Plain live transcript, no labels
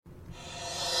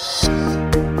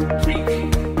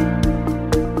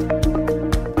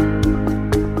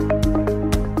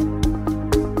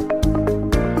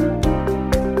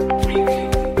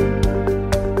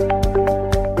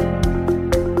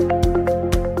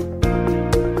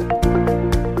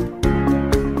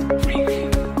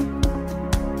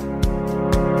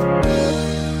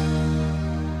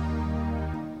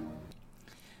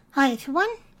Hi everyone,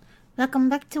 welcome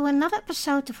back to another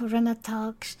episode of Orinda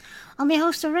Talks. I'm your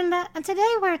host Orinda, and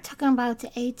today we're talking about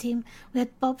The A-team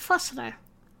with Bob Vosseler.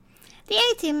 The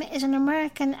A-team is an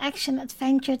American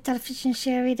action-adventure television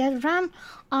series that ran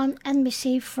on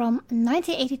NBC from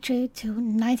 1983 to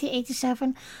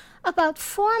 1987 about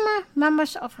former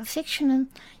members of a fictional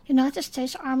United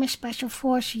States Army Special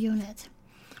Forces unit.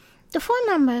 The four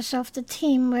members of the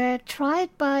team were tried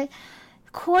by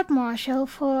court-martial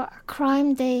for a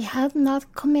crime they had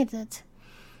not committed.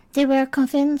 They were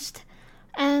convinced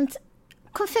and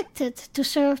convicted to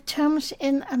serve terms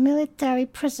in a military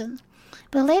prison,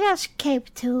 but later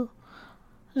escaped to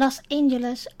Los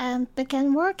Angeles and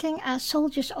began working as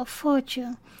soldiers of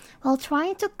fortune while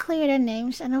trying to clear their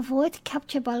names and avoid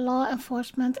capture by law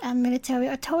enforcement and military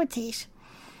authorities.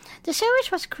 The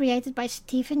series was created by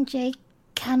Stephen J.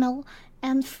 Cannell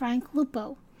and Frank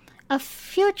Lupo. A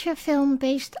future film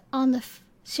based on the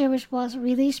series was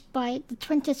released by the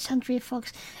 20th Century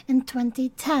Fox in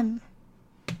 2010.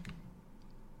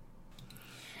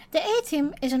 The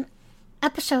A-team is an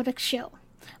episodic show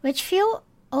with few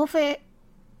overreaching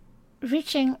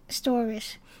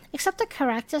stories, except the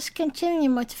characters continue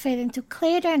motivating to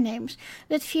clear their names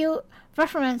with few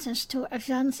references to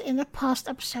events in the past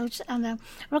episodes and a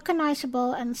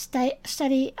recognizable and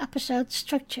steady episode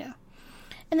structure.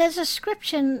 In the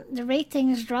description, the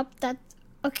ratings drop that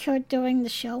occurred during the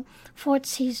show's fourth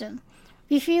season.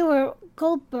 Reviewer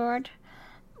Goldberg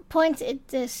pointed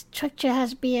this structure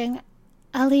as being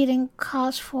a leading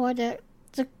cause for the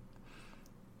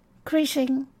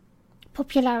decreasing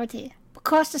popularity,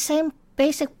 because the same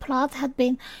basic plot had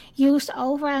been used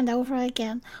over and over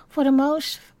again for the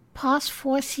most past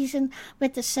 4 seasons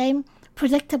with the same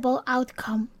predictable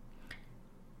outcome.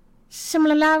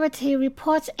 Similarity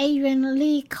reports Adrian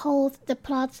Lee called the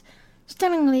plot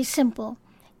stunningly simple.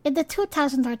 In the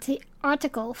 2000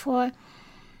 article for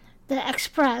the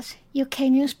Express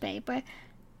UK newspaper,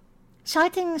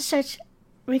 citing such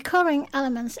recurring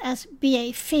elements as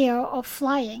BA fear of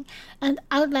flying and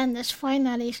outlandish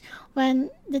finales when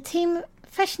the team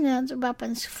fashioned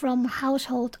weapons from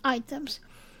household items.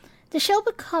 The show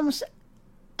becomes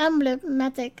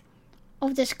emblematic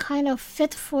of this kind of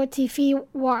fit-for-TV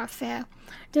warfare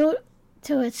due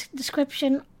to its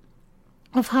description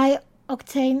of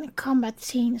high-octane combat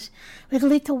scenes with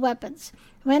lethal weapons,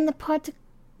 when the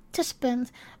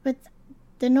participants, with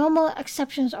the normal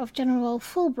exceptions of General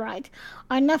Fulbright,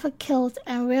 are never killed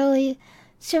and rarely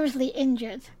seriously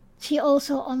injured. See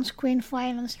also on-screen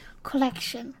violence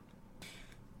collection.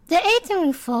 The A-team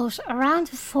revolves around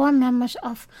the 4 members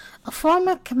of a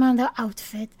former commando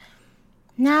outfit,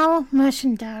 now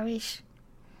mercenaries.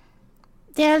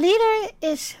 Their leader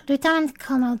is Lieutenant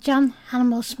Colonel John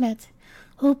Hannibal Smith,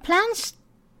 whose plans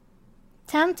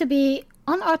tend to be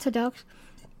unorthodox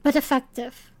but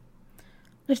effective.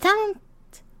 Lieutenant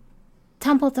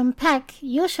Templeton Peck,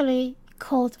 usually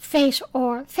called Face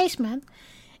or Faceman,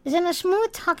 is a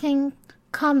smooth-talking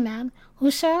conman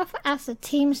who serves as the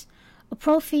team's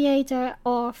appropriator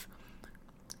of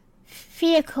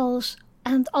vehicles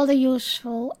and other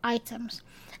useful items,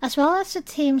 as well as the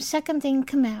team's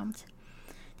second-in-command.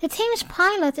 The team's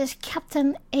pilot is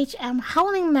Captain H.M.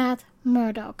 Howling Mad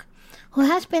Murdoch, who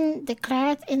has been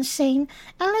declared insane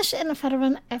and lives in a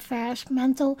Veteran Affairs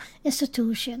mental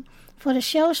institution for the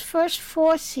show's first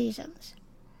 4 seasons.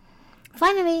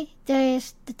 Finally, there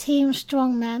is the team's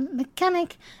strongman,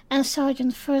 mechanic, and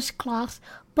Sergeant First Class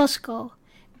Bosco,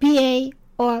 BA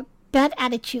or Bad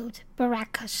Attitude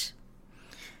Baracus.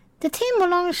 The team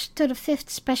belongs to the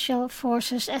 5th Special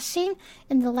Forces, as seen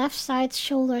in the left side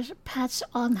shoulder patch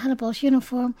on Hannibal's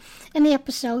uniform in the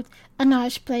episode A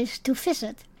Nice Place to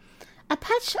Visit. A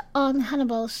patch on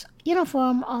Hannibal's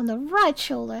uniform on the right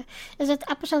shoulder is that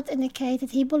episode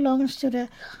indicated he belongs to the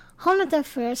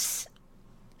 101st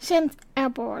Synth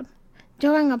Airborne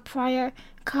during a prior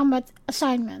combat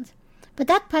assignment, but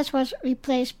that patch was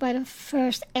replaced by the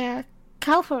 1st Air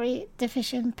Cavalry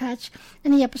Division patch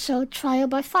in the episode Trial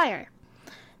by Fire.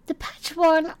 The patch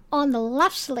worn on the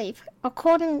left sleeve,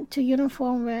 according to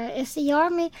uniform wear, is the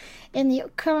Army in the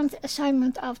current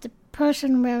assignment of the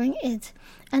person wearing it,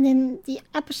 and in the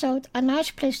episode A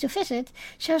Nice Place to Visit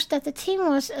shows that the team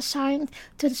was assigned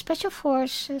to the Special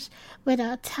Forces with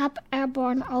a TAP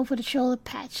Airborne over-the-shoulder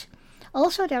patch.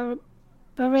 Also, their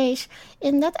berets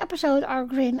in that episode are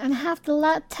green and have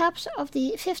the tabs of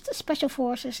the 5th Special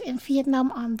Forces in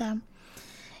Vietnam on them.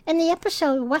 In the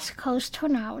episode West Coast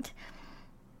Turnout,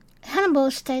 Hannibal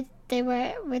stated they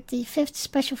were with the 5th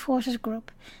Special Forces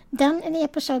Group. Then, in the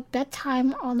episode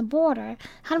Bedtime on the Border,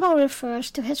 Hannibal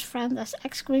refers to his friend as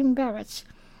ex-Green Berets.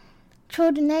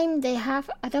 though the name they have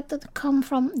adopted come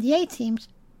from the A-teams,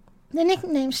 the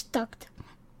nickname stuck.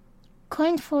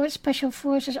 Coined for Special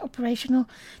Forces Operational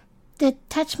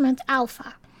Detachment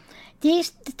Alpha.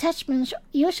 These detachments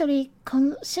usually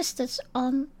consisted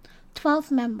of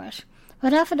 12 members.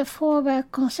 Whether the four were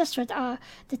considered a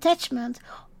detachment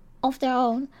of their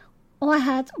own or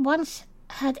had once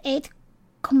had 8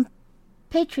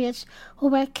 compatriots who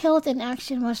were killed in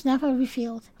action was never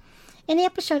revealed. In the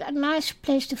episode A Nice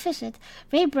Place to Visit,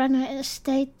 Ray Brenner is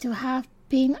stated to have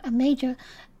been a major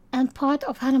and part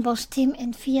of Hannibal's team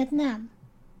in Vietnam.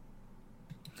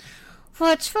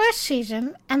 For its first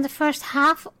season and the first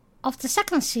half of the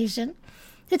second season,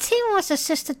 the team was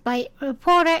assisted by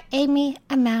reporter Amy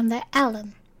Amanda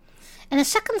Allen. In the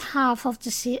second half of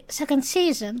the second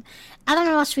season,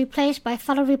 Allen was replaced by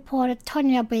fellow reporter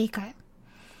Tonya Baker.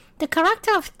 The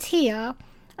character of Tia,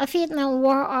 a Vietnam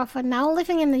War orphan now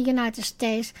living in the United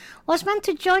States, was meant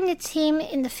to join the team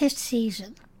in the 5th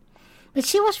season, but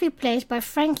she was replaced by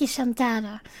Frankie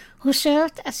Santana, who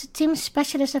served as the team's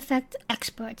specialist effect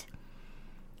expert.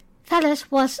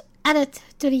 Fellis was added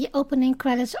to the opening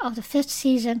credits of the 5th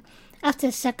season after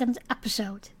the 2nd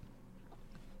episode.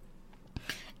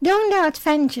 During their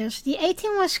adventures, the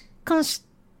A-team was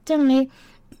constantly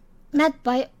met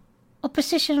by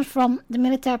opposition from the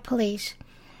military police.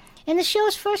 In the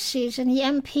show's first season, the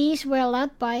MPs were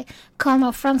led by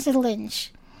Colonel Francis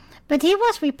Lynch, but he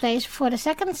was replaced for the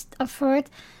 2nd, 3rd,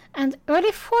 and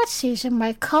early 4th season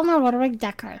by Colonel Roderick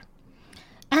Decker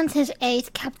and his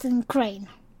aide Captain Crane.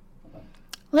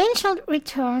 Lynch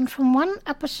returned from one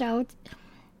episode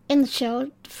in the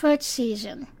show's 3rd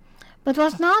season, but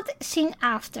was not seen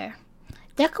after.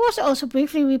 Decker was also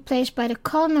briefly replaced by the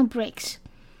Colonel Briggs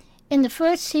in the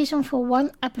 3rd season for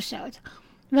one episode,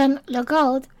 when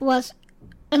Legault was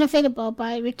unavailable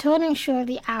by returning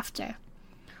shortly after.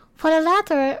 For the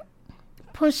latter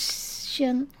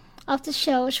portion of the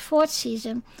show's 4th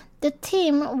season, the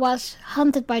team was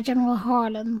hunted by General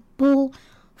Harlan Bull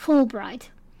Fulbright,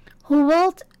 who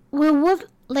would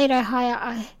later hire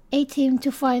a A-team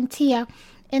to find Tia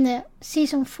in the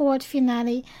season 4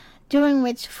 finale, during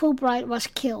which Fulbright was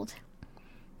killed.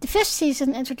 The 5th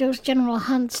season introduced General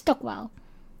Hunt Stockwell,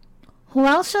 who,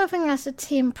 while serving as the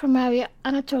team primary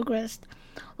anatomist,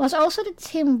 was also the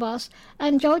team boss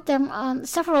and joined them on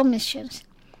several missions.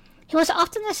 He was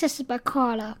often assisted by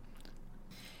Carla.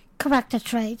 Character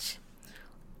traits.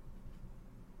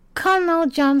 Colonel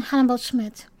John Hannibal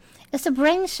Smith is the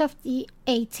brains of the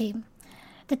A-team,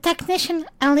 the technician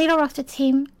and leader of the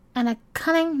team, and a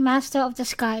cunning master of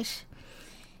disguise.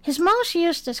 His most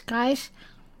used disguise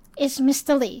is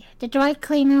Mr. Lee, the dry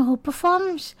cleaner who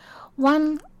performs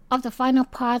one of the final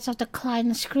parts of the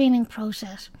client screening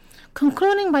process,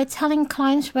 concluding by telling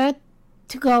clients where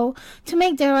to go to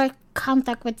make direct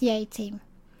contact with the A-team.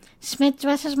 Smith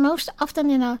dresses most often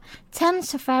in a tan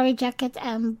safari jacket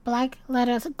and black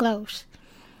leather gloves.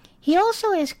 He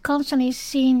also is constantly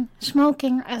seen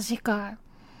smoking a cigar.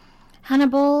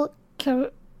 Hannibal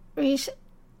carries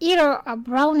either a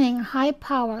Browning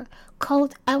high-power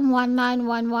Colt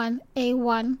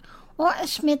M1911A1 or a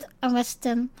Smith &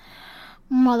 Wesson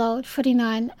Model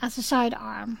 39 as a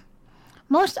sidearm,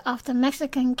 most often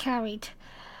Mexican carried.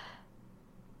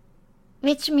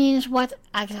 Which means what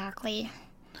exactly?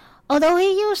 Although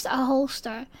he used a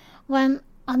holster when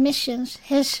on missions,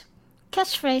 his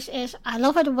catchphrase is, "I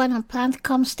love it when a plan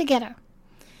comes together."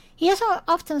 He is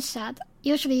often said,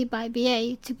 usually by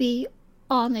BA, to be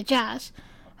on a jazz,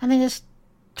 and in his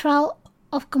trial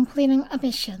of completing a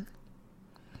mission.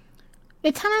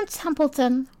 Lieutenant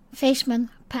Templeton Faceman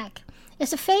Peck is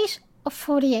the face of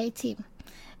the A-team,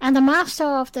 and the master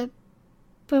of the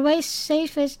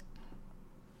persuasive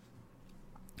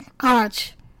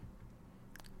arts.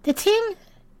 The team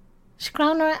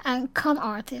scrounger and con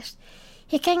artist.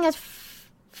 He can get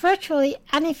virtually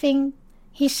anything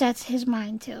he sets his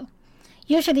mind to,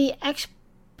 usually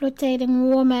exploiting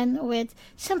women with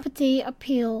sympathy,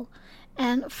 appeal,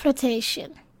 and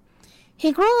flirtation.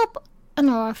 He grew up an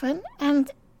orphan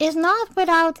and is not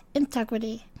without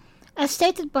integrity, as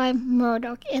stated by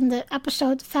Murdoch in the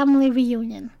episode Family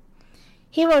Reunion.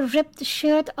 He will rip the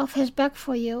shirt off his back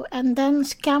for you and then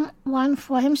scam one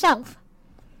for himself.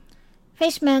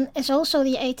 Faceman is also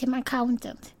the A-team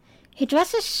accountant. He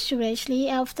dresses seriously,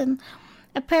 often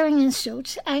appearing in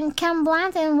suits, and can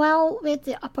blend in well with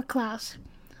the upper class,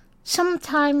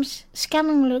 sometimes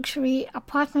scamming luxury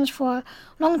apartments for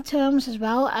long terms as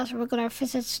well as regular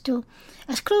visits to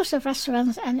exclusive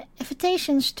restaurants and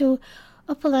invitations to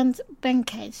opulent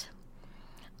banquets,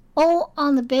 all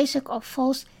on the basis of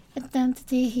false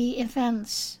identity he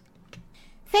invents.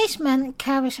 Faceman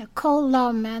carries a cold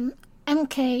lawman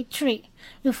MK3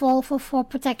 revolver for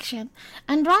protection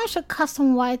and drives a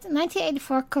custom white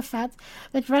 1984 Corvette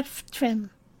with red trim,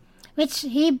 which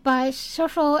he buys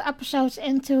several episodes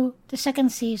into the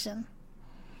second season.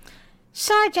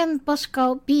 Sergeant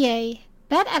Bosco B.A.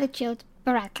 Bad Attitude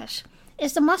Baracus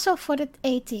is the muscle for the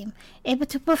A-team, able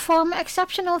to perform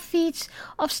exceptional feats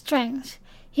of strength.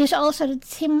 He is also the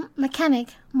team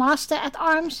mechanic, master at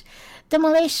arms,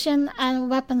 demolition and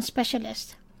weapons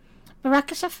specialist.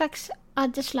 Baracus' affects are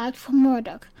disliked for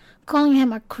Murdoch, calling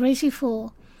him a crazy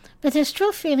fool, but his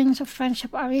true feelings of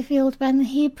friendship are revealed when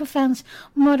he prevents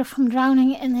Murdoch from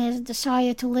drowning in his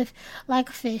desire to live like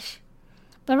a fish.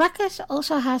 Baracus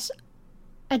also has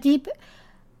a deep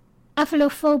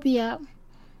aphilophobia,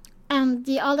 and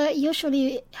the other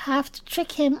usually have to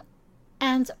trick him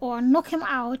and or knock him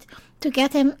out to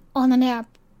get him on an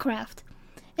aircraft.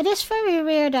 It is very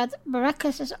rare that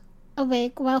Baracus is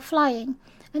awake while flying,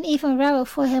 and even rarer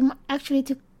for him actually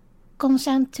to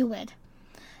consent to it.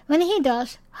 When he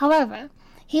does, however,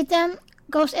 he then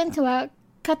goes into a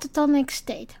catatonic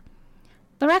state.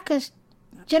 Baracus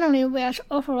generally wears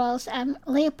overalls and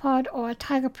leopard or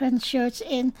tiger print shirts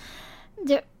in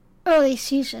the early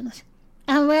seasons,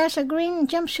 and wears a green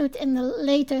jumpsuit in the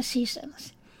later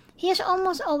seasons. He is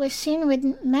almost always seen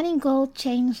with many gold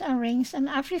chains and rings on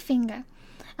every finger,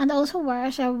 and also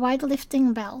wears a white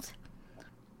lifting belt.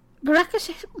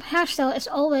 Baracus' hairstyle is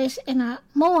always in a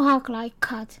mohawk-like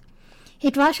cut. He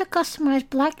drives a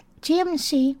customized black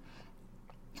GMC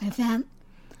van,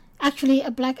 actually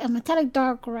a black and metallic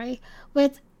dark grey,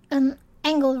 with an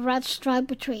angled red stripe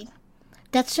between,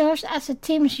 that serves as the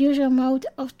team's usual mode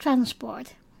of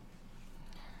transport.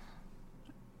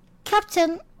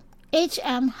 Captain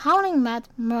H.M. Howling Mad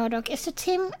Murdoch is the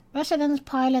team resident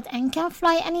pilot and can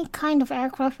fly any kind of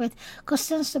aircraft with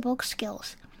contestable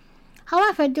skills.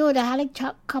 However, due to the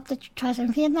helicopter tries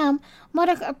in Vietnam,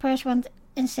 Murdoch appears went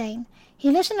insane. He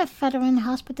lives in a veteran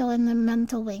hospital in the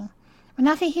mental wing.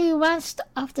 Whenever he rest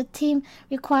of the team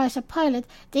requires a pilot,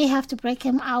 they have to break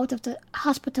him out of the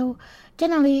hospital,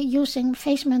 generally using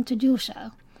Faceman to do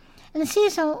so. In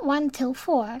season 1 till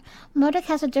 4, Murdoch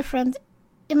has a different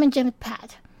imaginary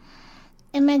pet,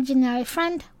 imaginary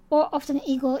friend, or often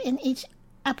eagle in each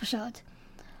episode.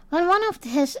 When one of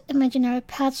his imaginary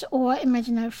pets or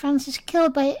imaginary friends is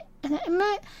killed by an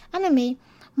enemy,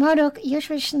 Murdoch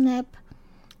usually snaps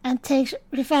and takes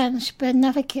revenge, but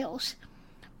never kills.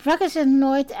 Brock is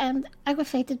annoyed and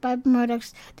aggravated by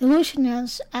Murdoch's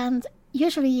delusions and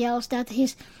usually yells that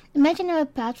his imaginary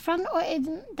pet, friend, or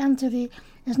identity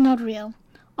is not real,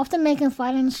 often making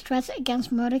violent threats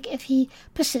against Murdoch if he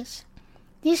persists.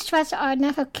 These threats are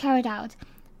never carried out,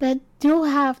 but do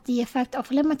have the effect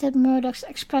of limiting Murdoch's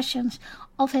expressions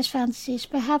of his fantasies,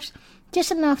 perhaps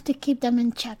just enough to keep them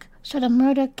in check, so that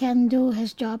Murdoch can do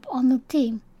his job on the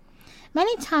team.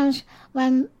 Many times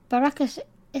when Baracus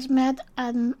is mad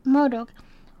at Murdoch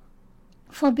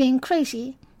for being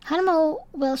crazy, Hannibal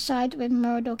will side with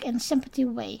Murdoch in sympathy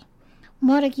way.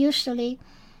 Murdoch usually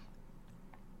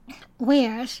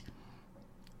wears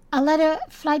a leather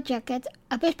flight jacket,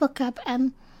 a baseball cap,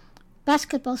 and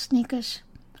basketball sneakers.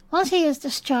 Once he is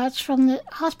discharged from the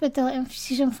hospital in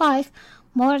season 5,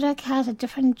 Murdoch has a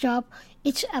different job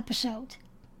each episode.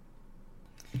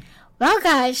 Well,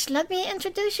 guys, let me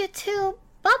introduce you to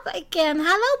Bob again.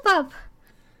 Hello, Bob.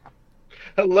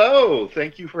 Hello.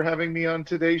 Thank you for having me on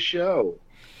today's show.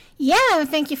 Yeah,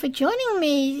 thank you for joining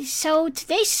me. So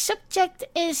today's subject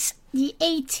is the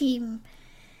A-team.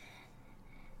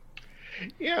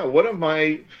 Yeah, one of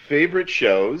my favorite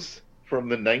shows from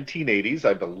the 1980s.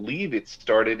 I believe it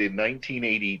started in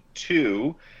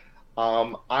 1982.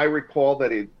 I recall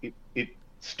that it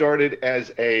started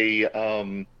as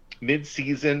a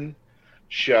mid-season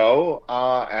show,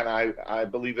 and I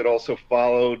believe it also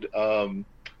followed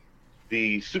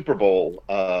the Super Bowl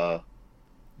that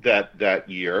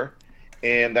year,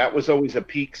 and that was always a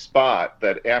peak spot.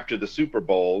 That after the Super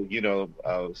Bowl,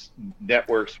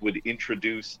 networks would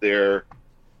introduce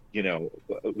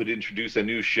would introduce a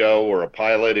new show or a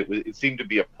pilot. It seemed to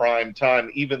be a prime time,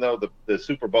 even though the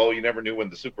Super Bowl, you never knew when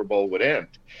the Super Bowl would end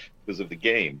because of the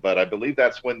game. But I believe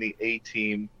that's when the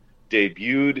A-team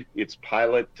debuted its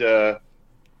pilot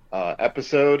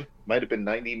episode. Might have been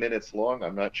 90 minutes long,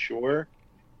 I'm not sure.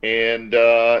 And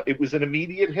it was an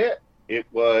immediate hit. It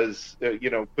was,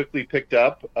 quickly picked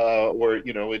up,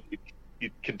 it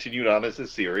continued on as a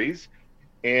series,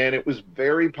 and it was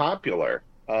very popular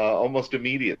almost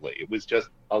immediately. It was just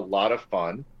a lot of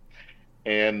fun,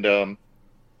 and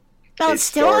But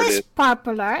still is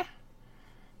popular.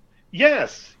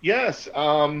 Yes.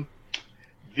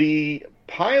 The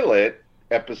pilot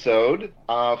episode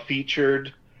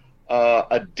featured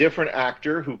a different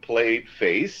actor who played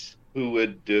Face, who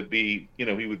would he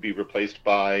would be replaced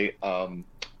by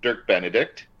Dirk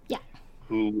Benedict, Yeah.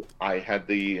 who I had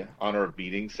the honor of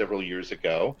meeting several years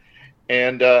ago.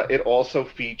 And it also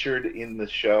featured in the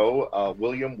show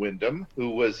William Wyndham,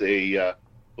 who was I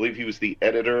believe he was the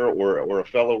editor or a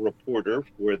fellow reporter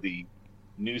for the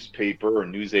newspaper or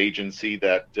news agency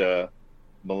that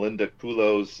Melinda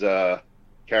Kulo's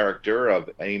character of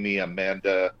um,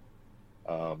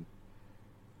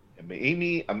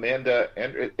 Amy Amanda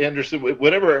Anderson,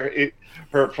 whatever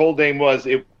her full name was.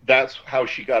 That's how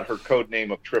she got her code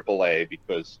name of AAA,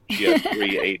 because she had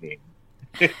three A names.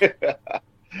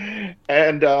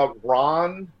 And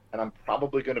Ron, and I'm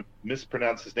probably going to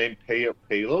mispronounce his name,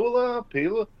 Paola,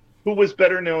 who was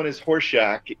better known as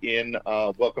Horshack in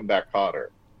Welcome Back, Kotter,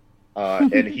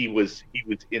 and he was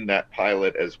in that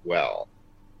pilot as well.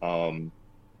 And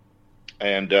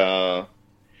it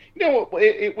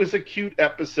was a cute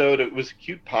episode. It was a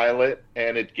cute pilot,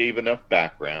 and it gave enough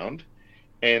background.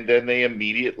 And then they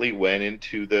immediately went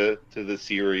into the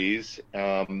series.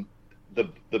 The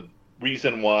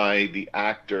reason why the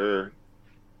actor,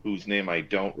 whose name I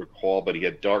don't recall, but he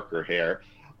had darker hair,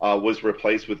 was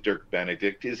replaced with Dirk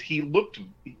Benedict is he looked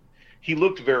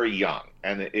very young,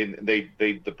 and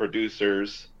the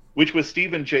producers, which was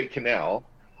Stephen J. Cannell,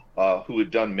 who had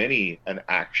done many an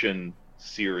action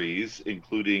series,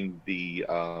 including the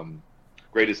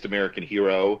Greatest American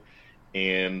Hero,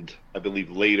 and I believe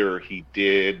later he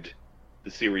did the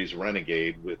series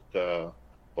Renegade with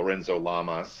Lorenzo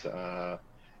Lamas.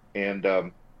 And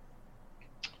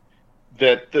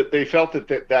that they felt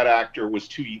that actor was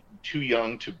too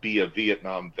young to be a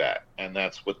Vietnam vet, and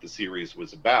that's what the series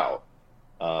was about.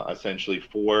 Essentially,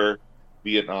 4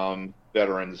 Vietnam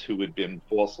veterans who had been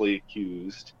falsely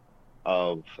accused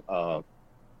of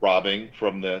robbing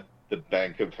from the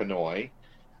Bank of Hanoi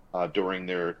during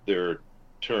their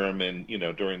term and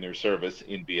during their service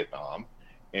in Vietnam,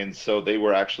 and so they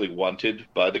were actually wanted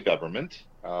by the government.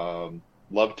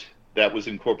 Loved. That was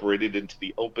incorporated into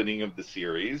the opening of the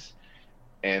series,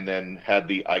 and then had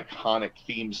the iconic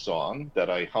theme song that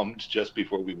I hummed just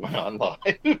before we went on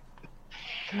live.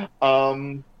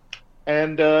 And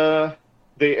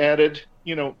they added,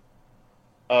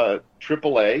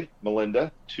 AAA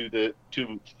Melinda to the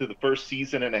first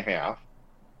season and a half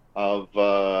of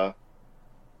the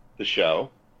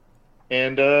show,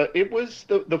 and it was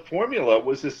the formula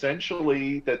was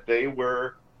essentially that they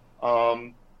were.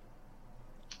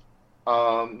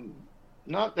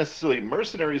 Not necessarily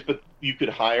mercenaries, but you could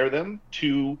hire them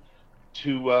to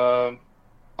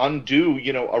undo,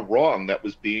 a wrong that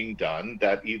was being done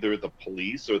that either the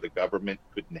police or the government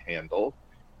couldn't handle,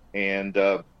 and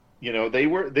they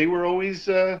were always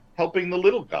helping the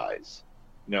little guys,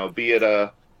 be it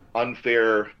a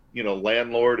unfair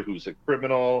landlord who's a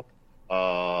criminal.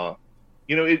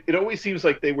 It always seems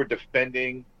like they were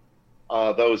defending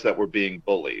those that were being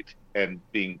bullied and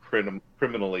being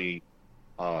criminally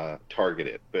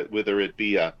targeted, but whether it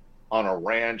be on a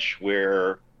ranch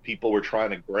where people were trying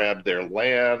to grab their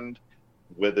land,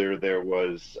 whether there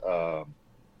was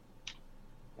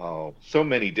so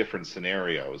many different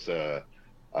scenarios,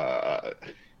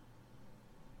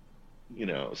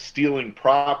 stealing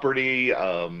property,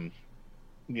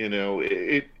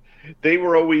 they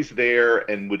were always there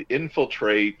and would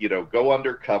infiltrate, go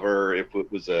undercover if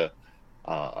it was a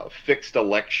fixed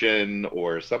election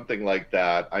or something like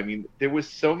that. I mean, there was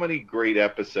so many great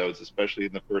episodes, especially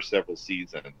in the first several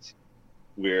seasons,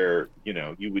 where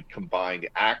you would combine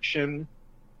action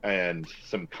and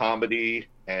some comedy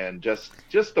and just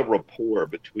the rapport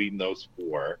between those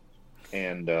 4.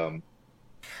 And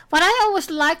what I always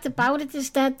liked about it is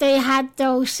that they had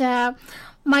those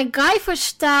MacGyver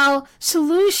style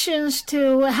solutions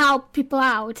to help people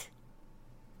out.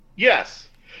 Yes,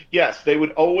 they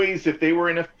would always, if they were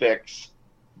in a fix,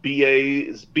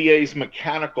 BA's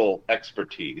mechanical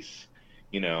expertise.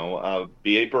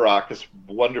 B.A. Baracus,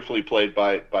 wonderfully played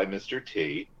by Mr.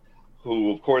 T,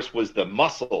 who of course was the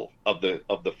muscle of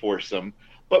the foursome,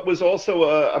 but was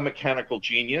also a mechanical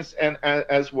genius, and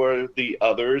as were the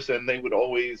others. And they would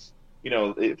always,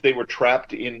 if they were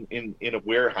trapped in a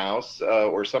warehouse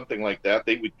or something like that,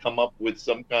 they would come up with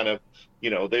some kind of,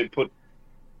 they'd put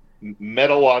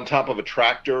metal on top of a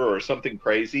tractor or something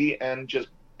crazy and just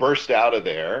burst out of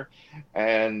there.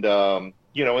 And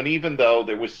and even though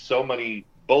there was so many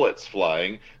bullets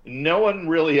flying, no one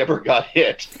really ever got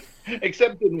hit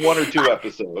except in 1 or 2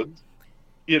 episodes.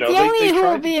 The only who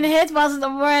were being hit was the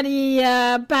already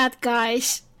bad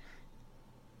guys.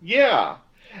 Yeah.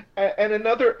 And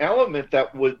another element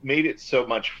that made it so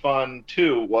much fun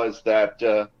too was that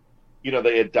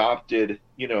they adopted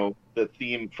the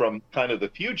theme from kind of The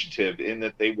Fugitive, in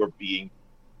that they were being,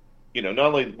 not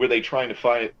only were they trying to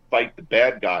fight the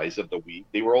bad guys of the week,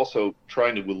 they were also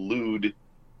trying to elude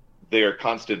their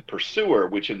constant pursuer,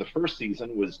 which in the first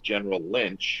season was General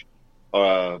Lynch,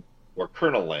 or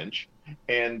Colonel Lynch,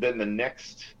 and then the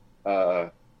next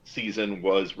season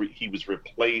he was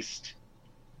replaced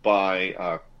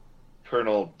by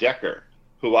Colonel Decker,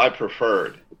 who I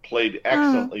preferred, played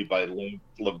excellently by Lance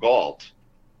LeGault,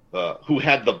 who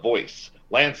had the voice.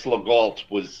 Lance LeGault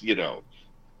was,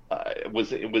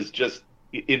 it was just,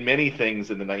 in many things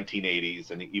in the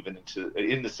 1980s and even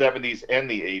in the 70s and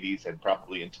the 80s and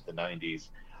probably into the 90s.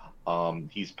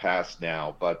 He's passed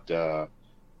now, but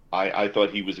I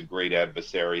thought he was a great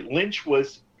adversary. Lynch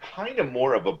was kind of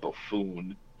more of a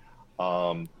buffoon,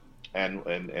 and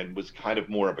was kind of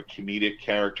more of a comedic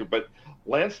character. But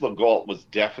Lance LeGault was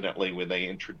definitely, when they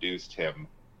introduced him,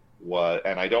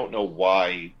 and I don't know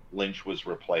why Lynch was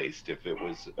replaced, if it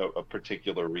was a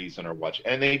particular reason or what.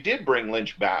 And they did bring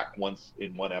Lynch back once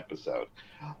in one episode,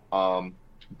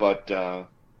 but I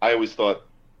always thought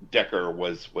Decker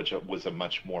was a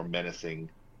much more menacing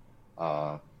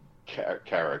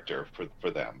character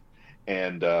for them,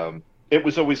 and it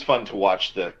was always fun to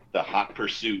watch the hot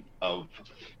pursuit of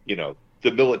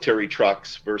the military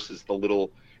trucks versus the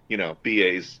little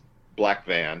BA's black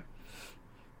van,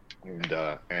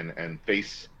 and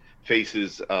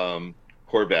Face's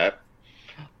Corvette.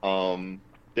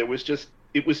 It was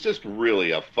just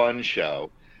really a fun show.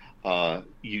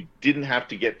 You didn't have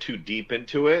to get too deep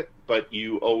into it, but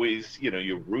you always,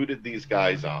 you rooted these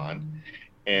guys on,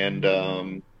 and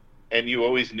you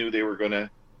always knew they were going to,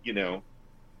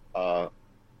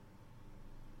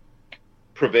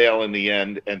 prevail in the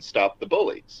end and stop the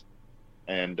bullies.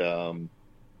 And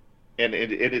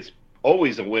it is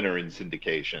always a winner in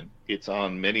syndication. It's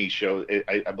on many shows.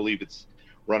 I believe it's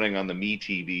running on the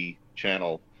MeTV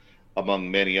channel, among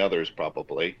many others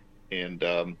probably. And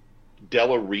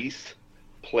Della Reese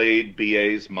played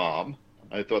BA's mom.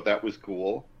 I thought that was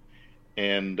cool.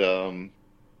 And it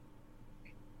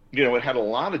had a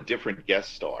lot of different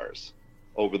guest stars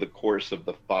over the course of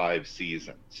the 5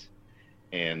 seasons.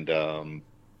 And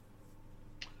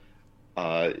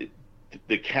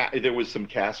there was some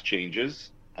cast changes.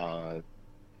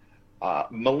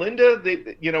 Melinda,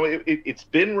 it's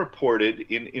been reported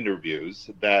in interviews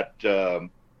that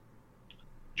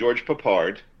George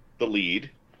Papard, the lead,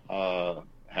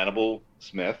 Hannibal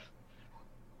Smith,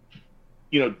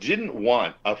 didn't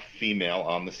want a female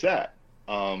on the set.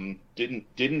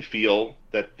 Didn't feel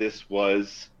that this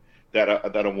was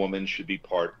that a woman should be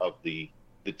part of the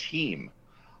team,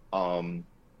 and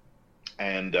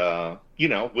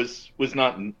was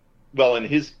not, well, in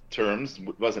his terms,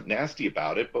 wasn't nasty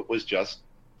about it, but was just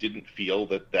didn't feel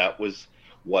that was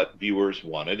what viewers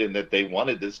wanted, and that they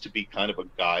wanted this to be kind of a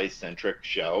guy-centric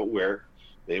show where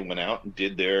they went out and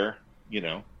did their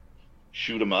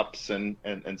shoot 'em ups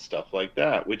and stuff like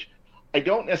that, which I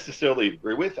don't necessarily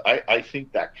agree with. I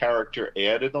think that character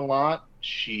added a lot.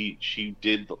 She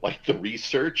did the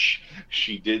research,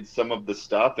 she did some of the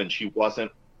stuff, and she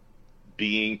wasn't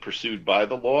being pursued by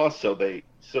the law, so they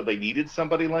needed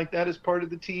somebody like that as part of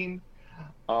the team.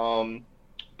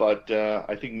 But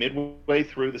I think midway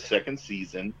through the second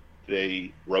season,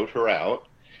 they wrote her out,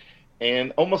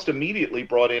 and almost immediately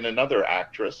brought in another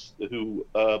actress who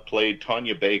played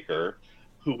Tanya Baker,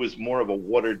 who was more of a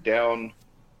watered down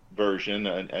version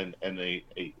and a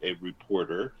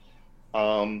reporter.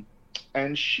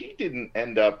 And she didn't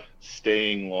end up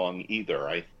staying long either.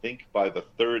 I think by the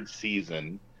 3rd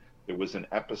season, there was an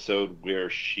episode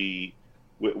where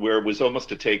where it was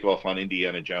almost a takeoff on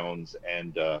Indiana Jones,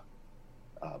 and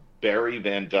Barry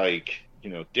Van Dyke,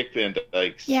 Dick Van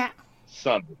Dyke's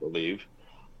son, I believe,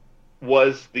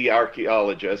 was the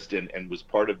archaeologist and was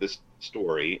part of this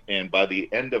story. And by the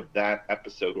end of that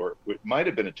episode, or it might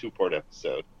have been a 2-part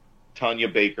episode, Tanya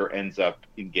Baker ends up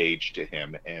engaged to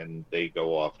him, and they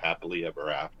go off happily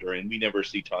ever after, and we never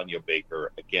see Tanya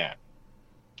Baker again.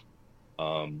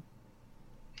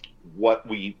 What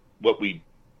we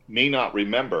may not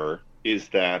remember is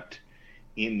that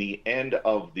in the end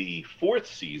of the 4th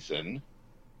season,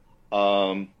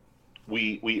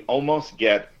 we almost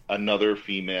get another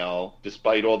female,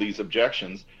 despite all these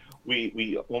objections.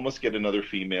 We almost get another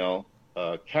female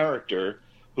character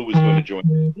who was going to join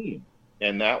the team.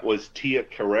 And that was Tia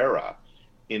Carrera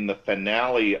in the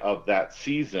finale of that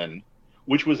season,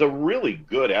 which was a really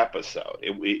good episode.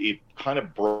 It kind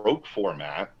of broke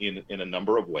format in a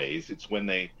number of ways. It's when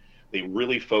they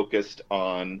really focused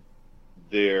on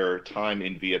their time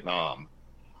in Vietnam.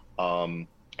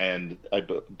 And I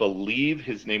believe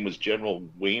his name was General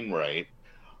Wainwright,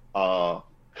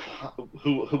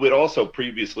 who had also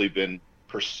previously been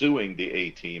pursuing the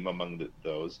A-team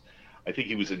those. I think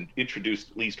he was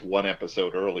introduced at least one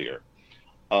episode earlier.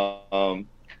 Um,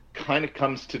 Kind of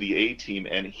comes to the A-team,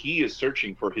 and he is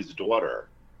searching for his daughter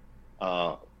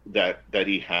that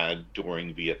he had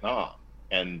during Vietnam,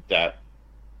 and that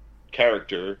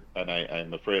character, and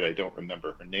I'm afraid I don't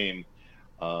remember her name,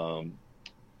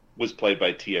 was played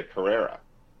by Tia Carrera.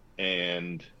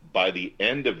 And by the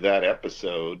end of that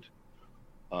episode,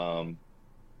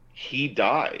 he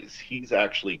dies. He's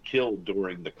actually killed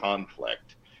during the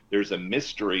conflict. There's a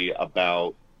mystery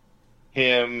about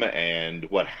him and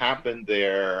what happened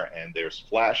there, and there's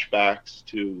flashbacks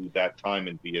to that time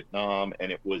in Vietnam,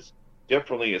 and it was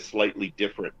definitely a slightly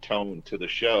different tone to the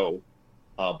show,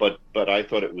 but I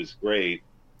thought it was great.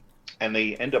 And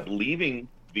they end up leaving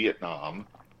Vietnam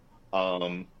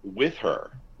with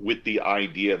her, with the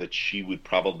idea that she would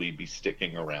probably be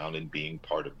sticking around and being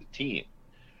part of the team.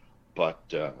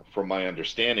 But from my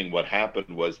understanding, what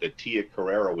happened was that Tia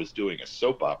Carrera was doing a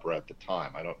soap opera at the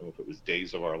time. I don't know if it was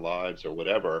Days of Our Lives or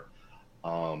whatever,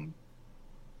 on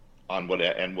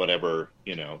whatever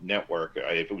network.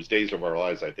 If it was Days of Our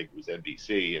Lives, I think it was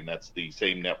NBC, and that's the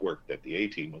same network that the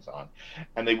A-team was on.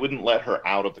 And they wouldn't let her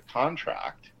out of the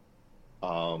contract,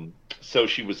 so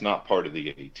she was not part of the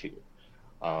A-team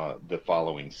the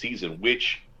following season,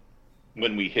 which,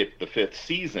 when we hit the 5th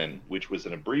season, which was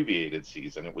an abbreviated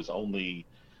season, it was only,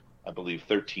 I believe,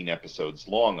 13 episodes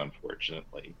long,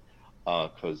 unfortunately,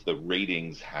 because the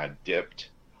ratings had dipped.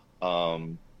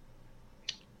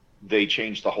 They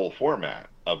changed the whole format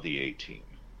of the A-team,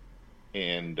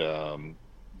 and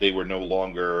they were no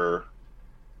longer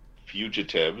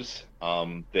fugitives.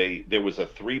 There was a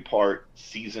 3-part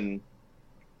season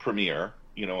premiere,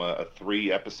 a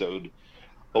 3-episode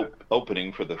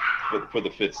opening for the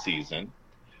 5th season,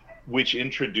 which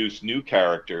introduced new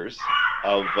characters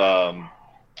of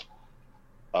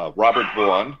Robert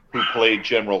Vaughn, who played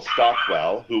General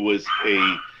Stockwell, who was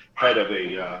a head of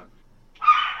a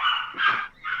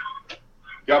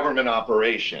government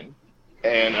operation,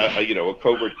 and a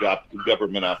covert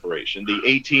government operation. The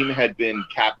A-team had been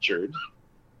captured,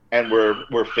 and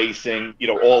were facing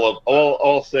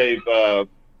all save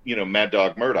Mad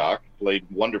Dog Murdoch, played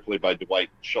wonderfully by Dwight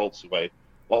Schultz, who I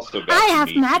also got I to have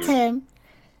meet met here. him.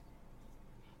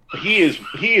 He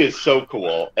is so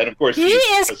cool, and of course He he's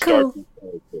is a Star cool Trek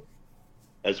character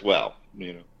as well.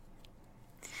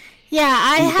 Yeah,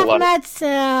 I He's a have lot met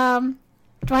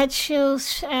Dwight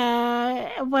Schultz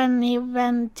when he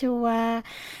went to a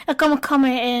Comic-Con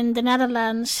in the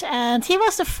Netherlands, and he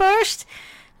was the first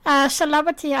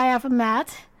celebrity I ever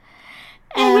met.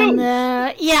 And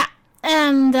really? yeah,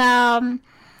 and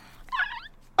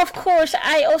of course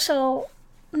I also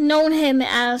known him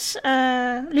as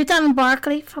Lieutenant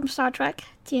Barclay from Star Trek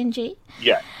TNG.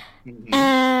 Yeah. Mm-hmm.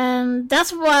 And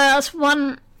that was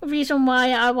one reason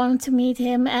why I wanted to meet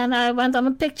him, and I went on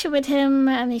a picture with him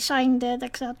and he signed it,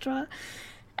 etc.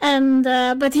 And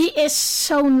but he is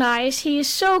so nice. He is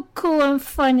so cool and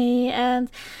funny,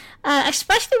 and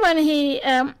especially when he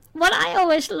what I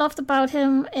always loved about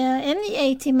him in the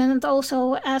A-team and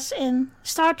also as in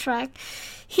Star Trek,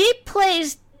 he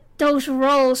plays those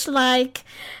roles like,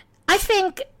 I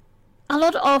think a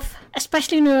lot of,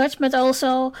 especially nerds, but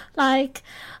also like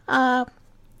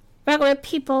regular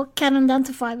people can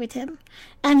identify with him.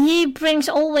 And he brings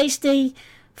always the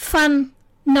fun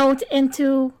note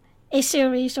into a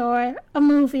series or a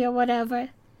movie or whatever.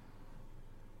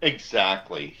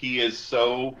 Exactly. He is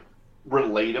so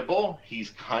relatable. He's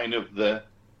kind of the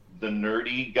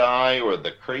nerdy guy or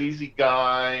the crazy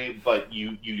guy, but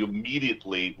you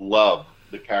immediately love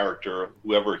the character,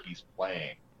 whoever he's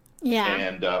playing. Yeah.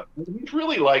 And he's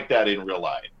really like that in real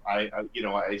life.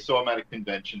 I saw him at a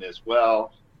convention as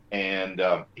well, and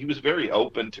he was very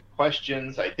open to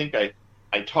questions. I think I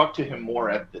talked to him more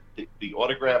at the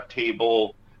autograph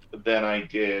table than I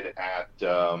did at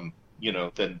than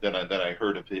I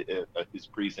heard of his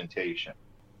presentation.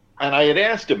 And I had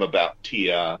asked him about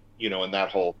Tia, and that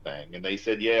whole thing, and they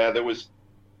said, yeah, there was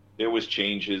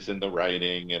changes in the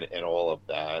writing and all of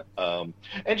that,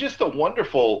 and just the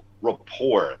wonderful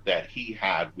rapport that he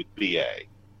had with BA.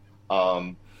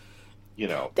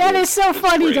 That is so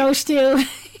funny, great. those two.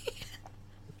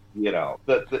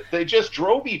 They just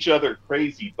drove each other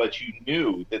crazy, but you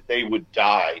knew that they would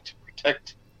die to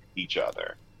protect each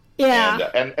other.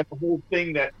 Yeah. And the whole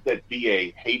thing that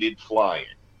BA hated flying.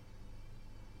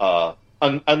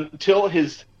 Until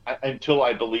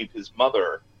I believe his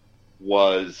mother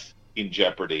was in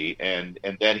jeopardy, and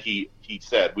then he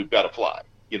said, we've got to fly.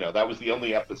 That was the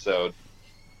only episode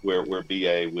where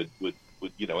BA would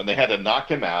and they had to knock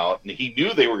him out, and he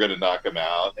knew they were going to knock him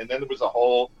out. And then there was a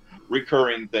whole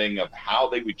recurring thing of how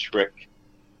they would trick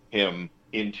him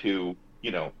into,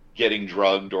 getting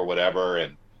drugged or whatever.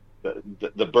 And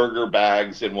the burger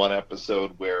bags in one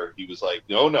episode where he was like,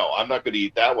 no, I'm not going to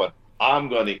eat that one. I'm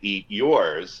going to eat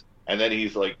yours. And then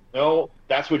he's like, no,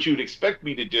 that's what you'd expect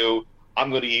me to do. I'm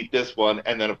going to eat this one.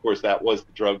 And then, of course, that was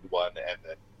the drugged one. And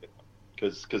then,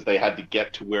 because they had to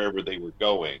get to wherever they were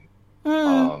going.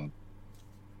 And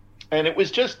it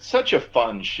was just such a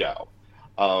fun show.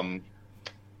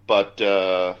 But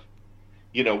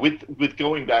with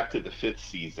going back to the fifth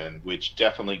season, which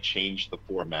definitely changed the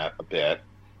format a bit,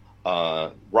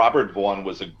 Robert Vaughn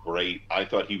I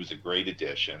thought he was a great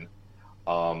addition.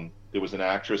 There was an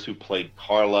actress who played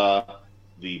Carla,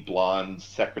 the blonde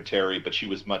secretary, but she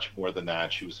was much more than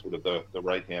that. She was sort of the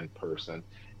right-hand person.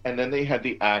 And then they had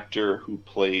the actor who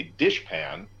played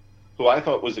Dishpan, who I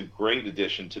thought was a great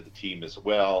addition to the team as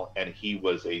well. And he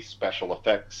was a special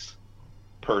effects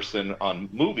person on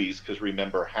movies, because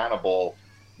remember, Hannibal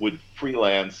would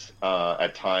freelance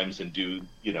at times and do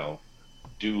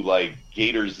like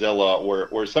Gatorzilla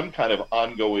or some kind of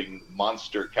ongoing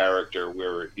monster character,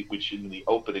 which in the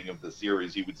opening of the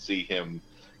series you would see him,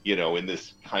 in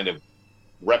this kind of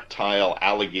reptile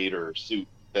alligator suit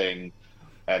thing,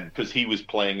 and because he was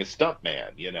playing a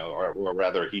stuntman, or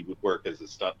rather he would work as a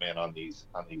stuntman on these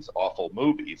awful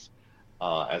movies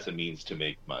as a means to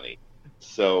make money.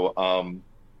 So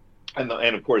and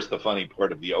of course the funny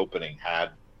part of the opening had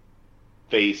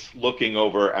Face looking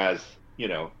over as,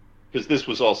 because this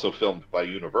was also filmed by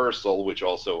Universal, which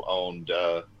also owned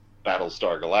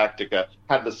Battlestar Galactica,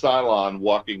 had the Cylon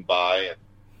walking by and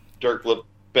Dirk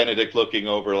Benedict looking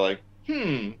over like,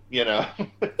 Yeah.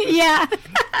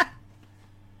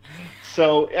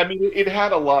 So, I mean, it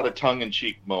had a lot of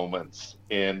tongue-in-cheek moments,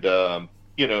 and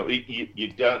you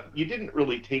didn't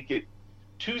really take it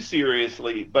too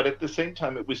seriously, but at the same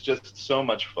time, it was just so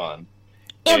much fun.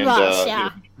 It was,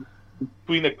 yeah.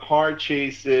 Between the car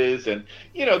chases and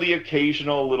the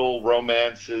occasional little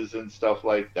romances and stuff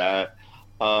like that.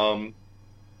 But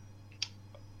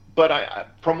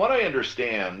from what I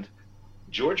understand,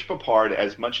 George Peppard,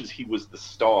 as much as he was the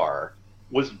star,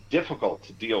 was difficult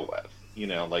to deal with. They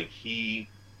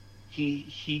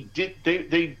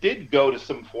did go to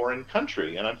some foreign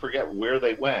country, and I forget where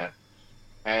they went.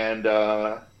 And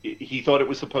he thought it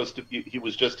was supposed to be, he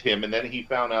was just him, and then he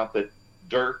found out that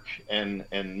Dirk and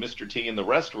Mr. T and the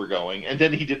rest were going, and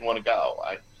then he didn't want to go.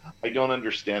 I don't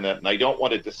understand that, and I don't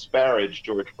want to disparage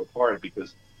George Peppard,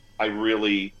 because I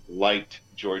really liked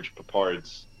George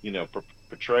Peppard's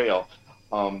portrayal.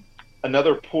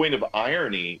 Another point of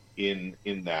irony in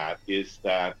that is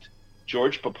that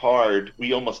George Peppard,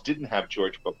 we almost didn't have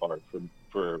George Peppard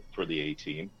for the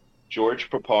A-Team. George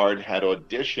Peppard had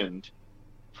auditioned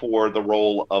for the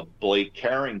role of Blake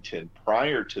Carrington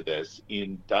prior to this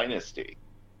in Dynasty,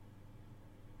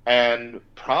 and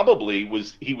probably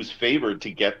he was favored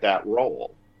to get that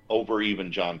role over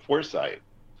even John Forsythe.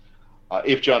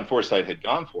 If John Forsythe had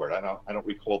gone for it, I don't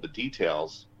recall the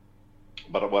details,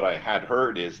 but what I had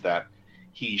heard is that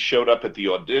he showed up at the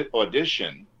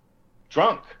audition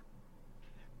drunk,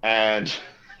 and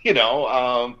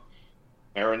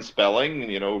Aaron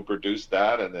Spelling, produced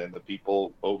that, and then the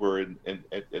people over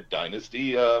at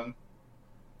Dynasty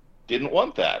didn't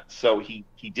want that, so he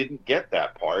didn't get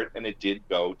that part, and it did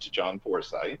go to John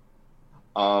Forsythe.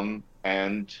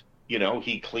 And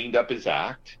he cleaned up his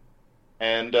act,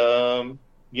 and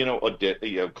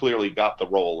clearly got the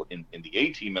role in the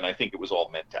A-Team, and I think it was all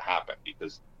meant to happen,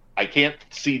 because I can't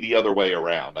see the other way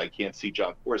around. I can't see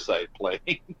John Forsythe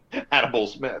playing Hannibal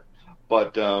Smith,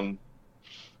 but.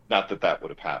 Not that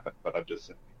would have happened, but I'm just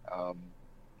saying.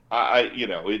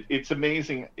 It's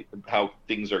amazing how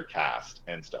things are cast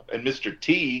and stuff. And Mr.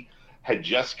 T had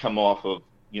just come off of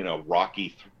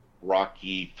Rocky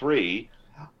 3,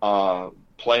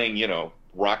 playing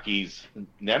Rocky's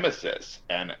nemesis,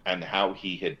 and how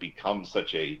he had become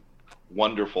such a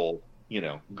wonderful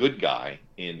good guy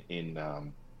in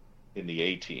the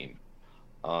A-Team.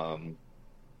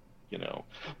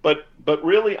 But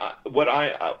really, what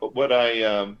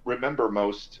I remember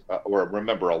most, or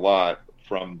remember a lot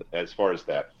from as far as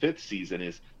that fifth season,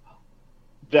 is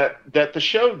that the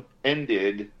show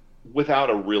ended without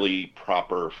a really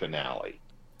proper finale.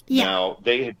 Yeah. Now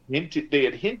they had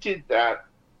hinted that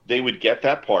they would get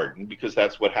that pardon, because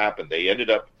that's what happened. They ended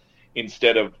up,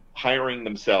 instead of hiring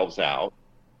themselves out,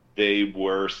 they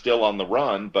were still on the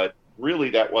run, but really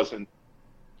that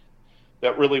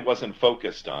really wasn't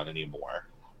focused on anymore.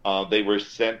 They were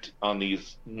sent on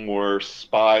these more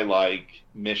spy-like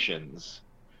missions.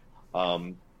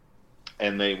 And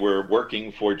and they were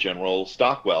working for General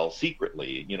Stockwell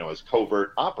secretly, as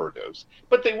covert operatives.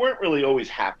 But they weren't really always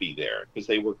happy there because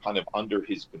they were kind of under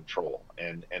his control.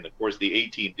 And of course, the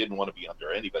A-team didn't want to be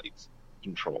under anybody's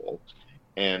control.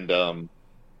 And I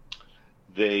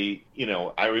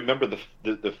remember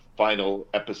the final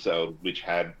episode, which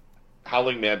had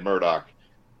Howling Mad Murdoch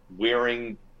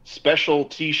wearing special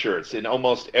T-shirts in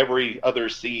almost every other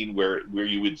scene where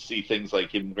you would see things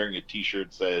like him wearing a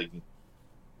T-shirt saying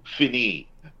 "Fini,"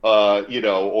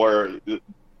 or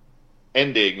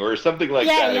ending or something like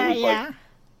that. It was like,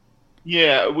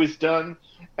 it was done,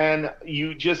 and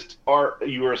you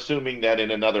are assuming that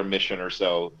in another mission or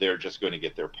so they're just going to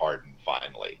get their pardon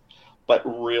finally. But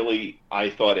really, I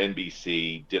thought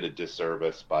NBC did a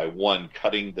disservice by one,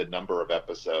 cutting the number of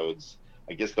episodes.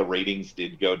 I guess the ratings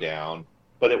did go down,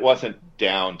 but it wasn't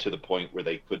down to the point where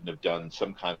they couldn't have done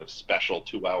some kind of special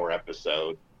 2-hour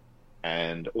episode.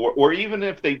 Or even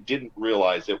if they didn't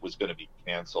realize it was going to be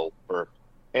canceled, for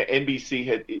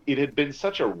NBC it had been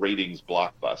such a ratings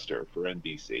blockbuster for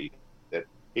NBC that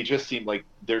it just seemed like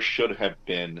there should have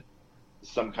been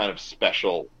some kind of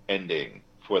special ending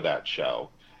for that show,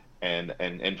 and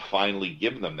finally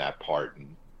give them that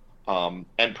pardon.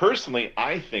 And personally,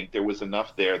 I think there was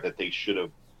enough there that they should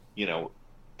have,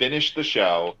 finished the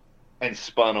show and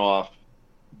spun off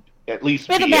at least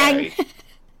with BA.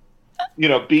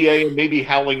 BA and maybe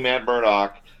Howling Mad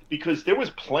Murdoch, because there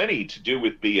was plenty to do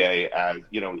with BA. As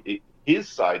his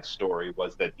side story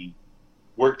was that he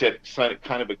worked at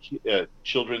kind of a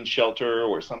children's shelter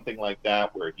or something like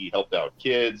that, where he helped out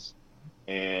kids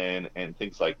and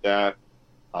things like that.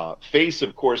 Face,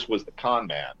 of course, was the con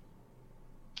man.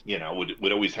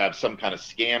 Would always have some kind of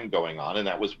scam going on, and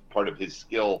that was part of his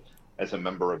skill as a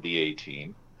member of the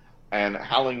A-team. And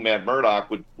Howling Mad Murdoch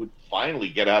would finally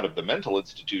get out of the mental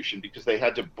institution because they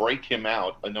had to break him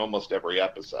out in almost every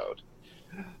episode.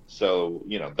 So,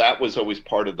 that was always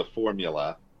part of the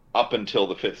formula up until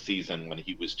the 5th season, when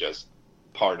he was just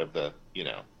part of the,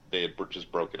 they had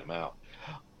just broken him out.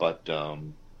 But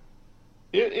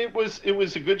it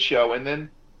was a good show. And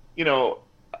then,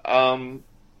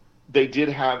 they did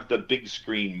have the big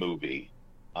screen movie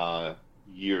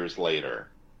years later,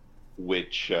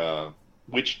 which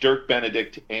Dirk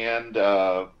Benedict and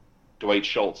Dwight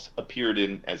Schultz appeared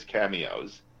in as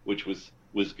cameos, which was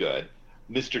good.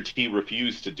 Mr. T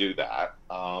refused to do that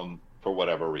for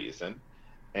whatever reason,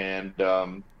 and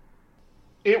I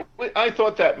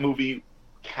thought that movie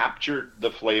captured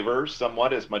the flavor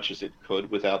somewhat, as much as it could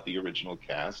without the original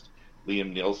cast.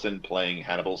 Liam Neeson playing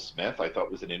Hannibal Smith, I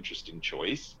thought, was an interesting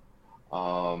choice.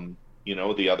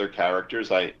 The other characters,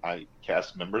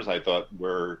 cast members, I thought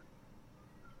were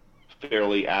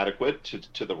fairly adequate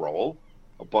to the role,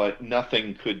 but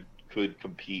nothing could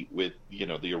compete with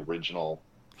the original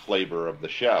flavor of the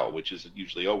show, which is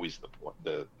usually always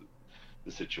the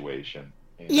situation.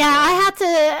 And,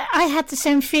 I had the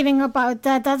same feeling about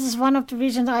that. That is one of the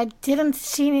reasons I didn't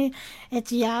see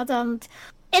it yet, and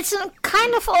it's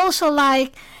kind of also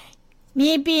like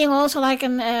me being also like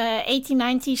an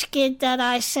 1890s kid, that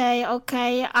I say,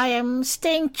 okay, I am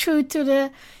staying true to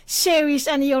the series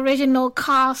and the original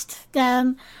cast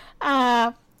than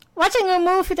watching a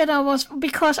movie that I was,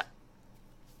 because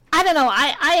I don't know,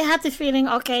 I had the feeling,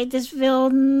 okay, this will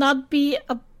not be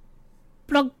a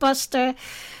blockbuster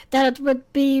that it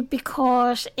would be,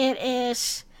 because it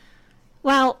is,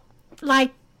 well,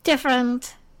 like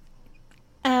different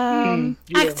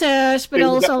actors, but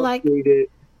also like...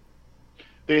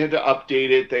 They had to update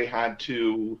it. They had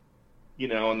to,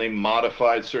 and they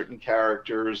modified certain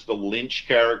characters. The Lynch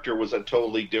character was a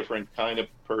totally different kind of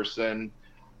person.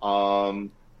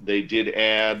 They did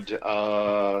add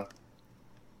a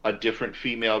different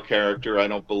female character. I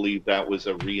don't believe that was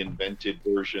a reinvented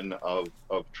version of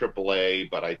AAA,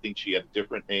 but I think she had a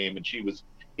different name, and she was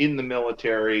in the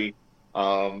military.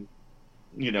 And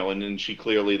then she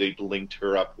clearly, they linked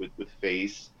her up with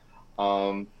Face.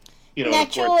 Of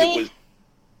course it was.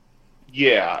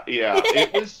 Yeah.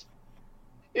 It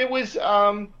was,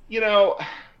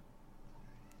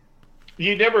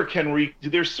 you never can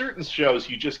there's certain shows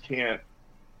you just can't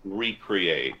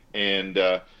recreate. And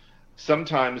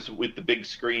sometimes with the big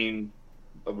screen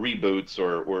reboots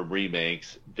or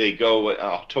remakes, they go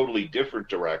a totally different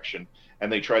direction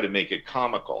and they try to make it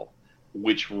comical,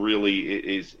 which really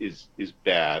is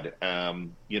bad.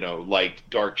 Like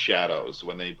Dark Shadows,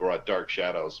 when they brought Dark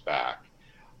Shadows back.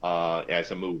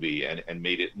 As a movie and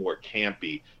made it more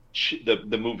campy.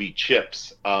 The movie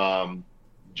Chips,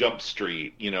 Jump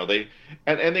Street, they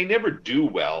never do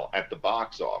well at the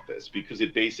box office because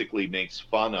it basically makes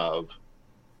fun of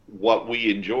what we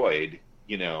enjoyed,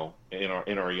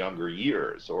 in our younger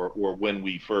years, or when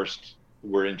we first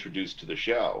were introduced to the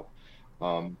show.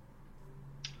 Um,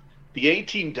 the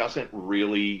A-Team doesn't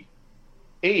really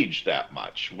age that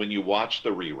much when you watch the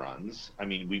reruns. I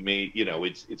mean, we may,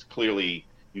 it's clearly,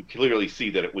 you clearly see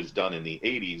that it was done in the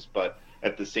 80s, but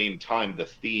at the same time, the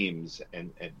themes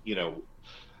and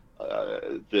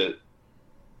the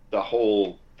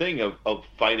whole thing of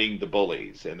fighting the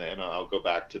bullies, and I'll go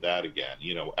back to that again,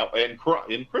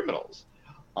 and criminals.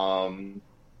 Um,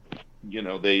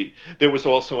 there was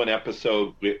also an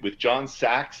episode with John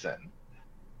Saxon,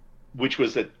 which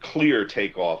was a clear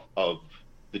takeoff of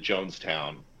the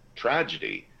Jonestown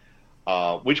tragedy,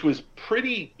 which was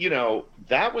pretty,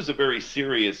 that was a very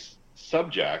serious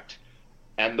subject,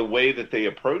 and the way that they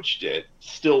approached it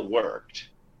still worked.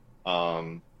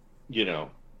 It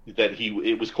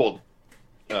was called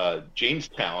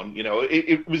Jamestown.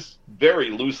 It was very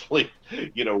loosely,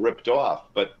 ripped off,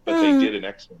 but they did an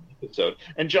excellent episode.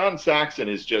 And John Saxon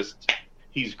is just,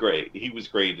 he's great. He was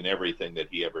great in everything that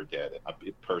he ever did,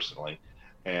 personally.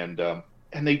 And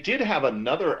they did have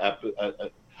another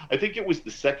I think it was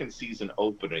the second season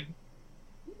opening,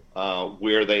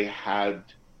 where they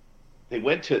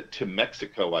went to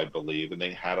Mexico, I believe, and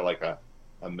they had like a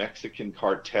Mexican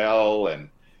cartel, and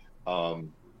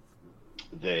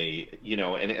they,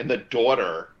 and the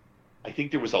daughter, I think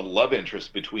there was a love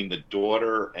interest between the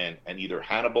daughter and either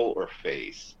Hannibal or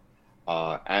Face.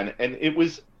 And it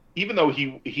was, even though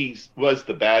he was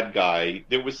the bad guy,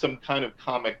 there was some kind of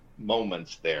comic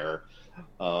moments there.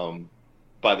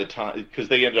 By the time, because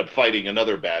they ended up fighting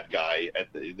another bad guy,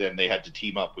 then they had to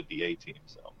team up with the A-Team.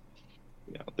 So,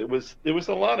 there was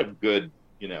a lot of good,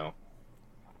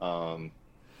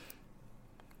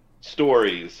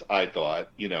 stories, I thought,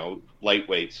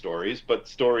 lightweight stories, but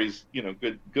stories,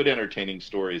 good entertaining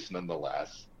stories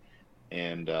nonetheless.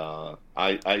 And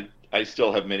I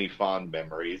still have many fond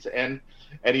memories. And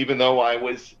even though I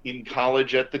was in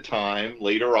college at the time,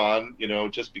 later on,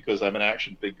 just because I'm an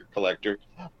action figure collector,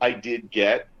 I did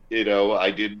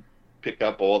pick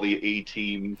up all the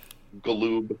A-Team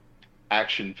Galoob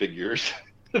action figures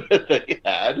that they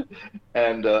had,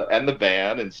 and the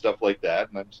van and stuff like that.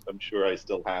 And I'm sure I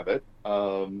still have it.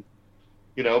 But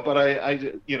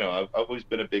I've always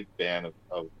been a big fan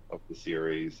of the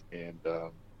series, and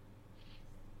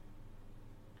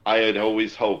I had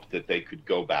always hoped that they could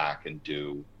go back and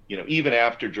do, even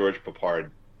after George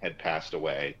Papard had passed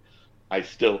away, I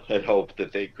still had hoped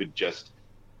that they could just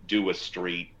do a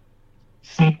straight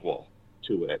sequel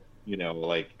to it,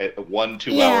 like a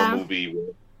 1-2 hour movie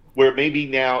where maybe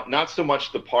now, not so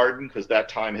much the pardon, because that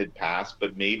time had passed,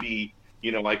 but maybe,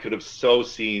 I could have so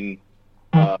seen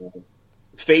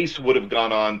Face would have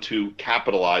gone on to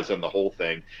capitalize on the whole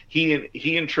thing. He and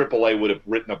AAA would have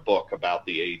written a book about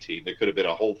the A-Team. There could have been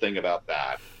a whole thing about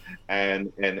that,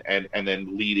 and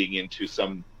then leading into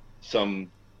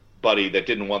somebody that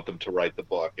didn't want them to write the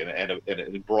book, and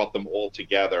it brought them all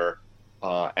together,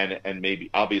 and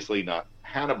maybe obviously not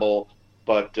Hannibal,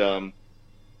 but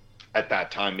at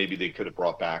that time maybe they could have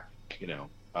brought back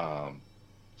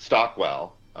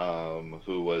Stockwell,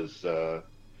 who was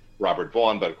Robert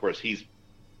Vaughn, but of course he's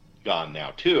gone now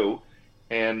too.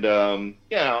 And I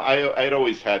had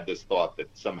always had this thought that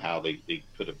somehow they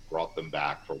could have brought them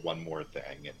back for one more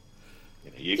thing, and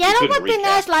that would be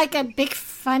nice, like a big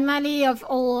finale of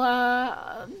all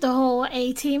the whole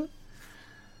A-Team,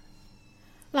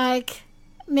 like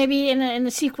maybe in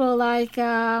a sequel, like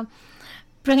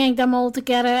bringing them all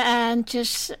together and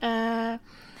just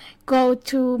go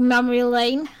to memory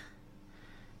lane.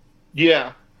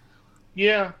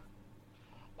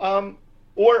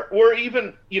 Or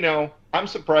even, I'm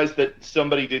surprised that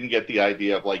somebody didn't get the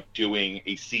idea of like doing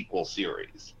a sequel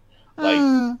series,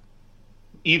 like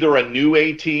either a new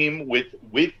A-Team with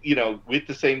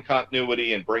the same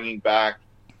continuity and bringing back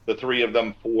the three of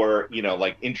them for,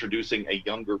 like introducing a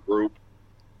younger group,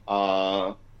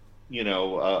 of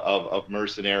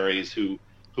mercenaries who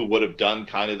would have done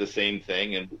kind of the same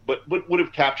thing, but would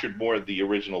have captured more of the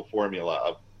original formula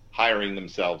of hiring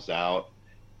themselves out,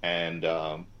 and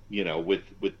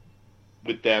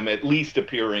with them at least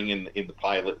appearing in the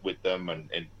pilot with them,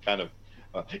 and kind of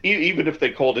even if they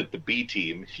called it the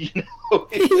B-Team, yeah.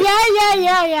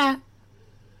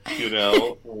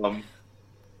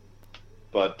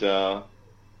 But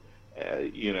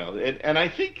and I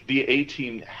think the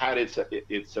A-Team had its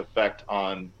effect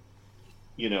on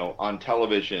on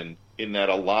television, in that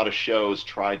a lot of shows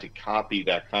tried to copy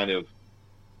that kind of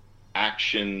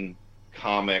action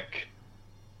comic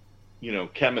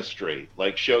chemistry,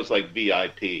 like shows like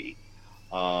VIP.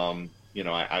 I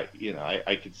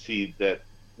could see that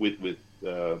with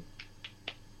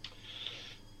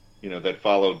that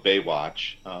followed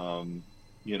Baywatch.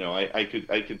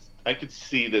 I could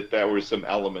see that there were some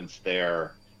elements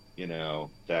there,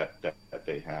 that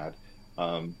they had,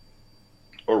 um,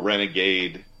 or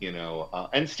Renegade,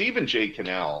 and Stephen J.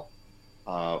 Cannell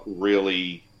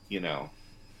really,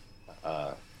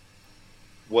 uh,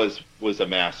 was a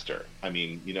master. I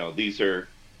mean, these are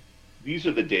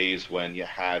the days when you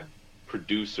had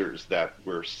producers that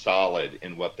were solid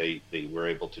in what they were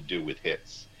able to do with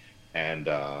hits, and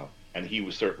he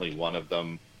was certainly one of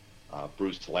them.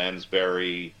 Bruce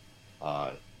Lansbury,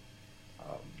 uh,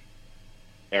 um,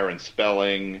 Aaron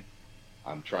Spelling.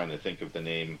 I'm trying to think of the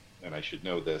name, and I should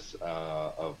know this,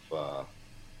 of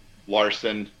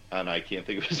Larson, and I can't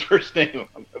think of his first name.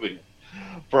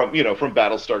 From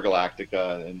Battlestar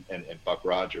Galactica and Buck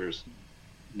Rogers,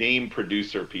 name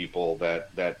producer people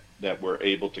that were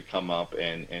able to come up,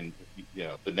 and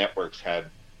the networks had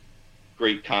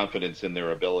great confidence in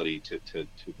their ability to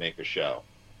make a show.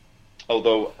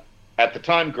 Although at the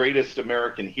time, Greatest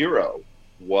American Hero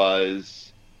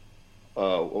was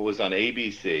was on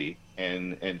ABC,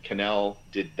 and Cannell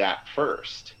did that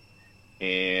first,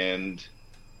 and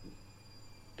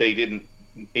they didn't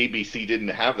ABC didn't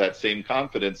have that same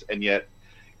confidence, and yet,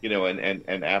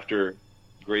 and after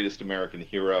Greatest American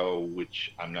Hero,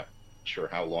 which I'm not sure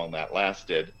how long that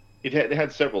lasted, it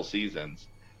had several seasons,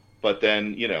 but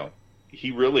then, he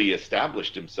really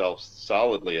established himself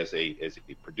solidly as a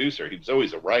producer. He was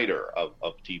always a writer of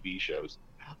TV shows,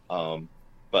 um,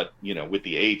 but with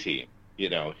the A-team,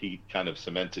 he kind of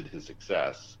cemented his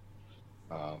success,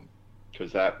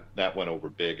 because that went over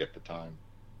big at the time.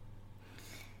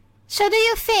 So do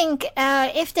you think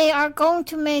if they are going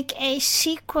to make a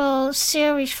sequel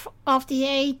series of the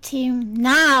A-team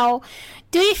now,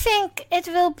 do you think it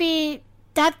will be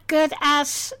that good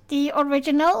as the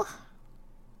original?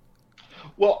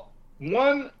 Well,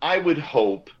 one, I would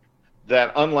hope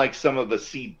that, unlike some of the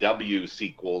CW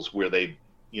sequels where they,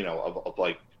 of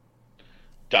like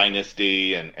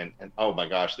Dynasty, and oh my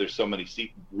gosh, there's so many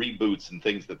reboots and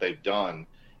things that they've done,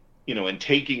 and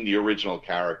taking the original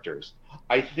characters.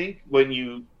 I think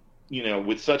when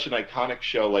with such an iconic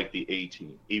show like the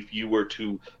A-team, if you were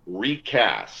to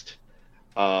recast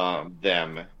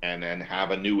them, and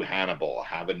have a new Hannibal,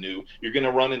 you're going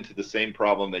to run into the same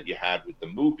problem that you had with the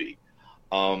movie.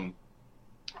 Um,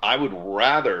 I would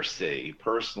rather see,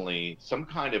 personally, some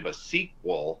kind of a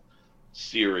sequel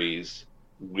series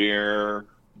where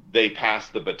they pass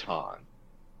the baton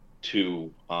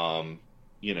to,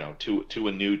 to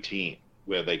a new team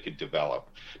where they could develop,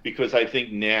 because I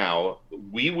think now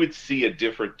we would see a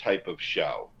different type of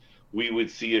show. We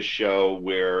would see a show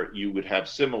where you would have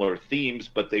similar themes,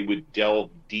 but they would delve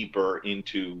deeper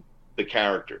into the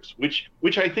characters, which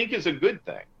I think is a good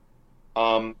thing.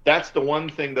 That's the one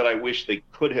thing that I wish they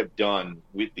could have done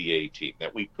with the A-team,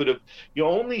 that we could have. You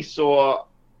only saw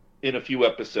in a few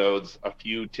episodes a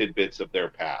few tidbits of their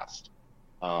past.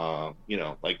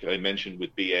 Like I mentioned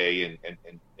with BA,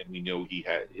 and we know he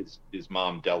had his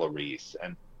mom Della Reese,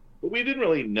 but we didn't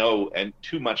really know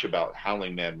too much about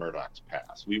Howling Mad Murdoch's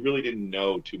past. We really didn't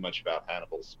know too much about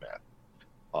Hannibal Smith,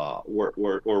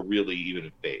 or really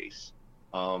even Face.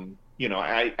 I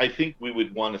think we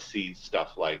would want to see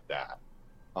stuff like that.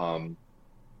 Um,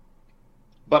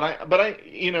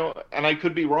 and I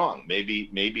could be wrong.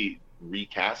 Maybe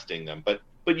recasting them, but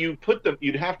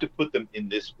you'd have to put them in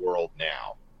this world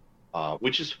now,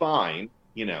 which is fine,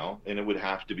 and it would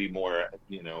have to be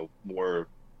more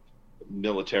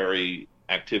military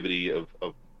activity of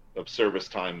service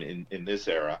time in this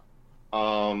era.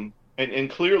 And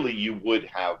clearly you would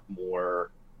have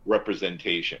more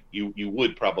representation. You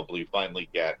would probably finally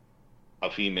get a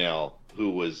female who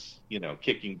was,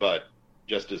 kicking butt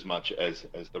just as much as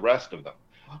the rest of them.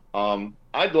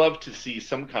 I'd love to see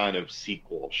some kind of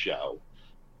sequel show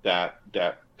that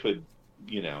could,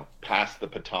 pass the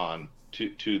baton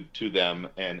to them,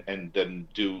 and then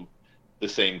do the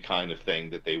same kind of thing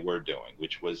that they were doing,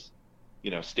 which was,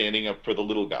 standing up for the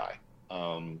little guy.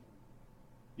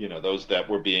 Those that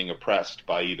were being oppressed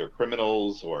by either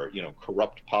criminals or,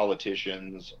 corrupt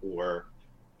politicians, or,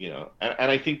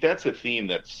 and I think that's a theme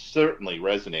that certainly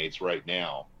resonates right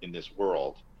now in this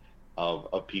world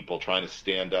of people trying to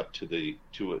stand up to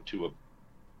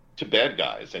bad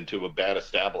guys and to a bad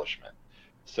establishment.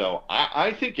 So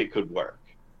I think it could work.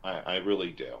 I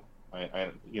really do.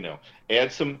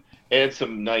 Add some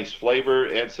nice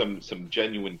flavor, add some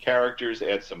genuine characters,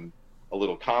 add a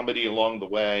little comedy along the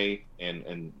way,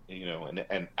 and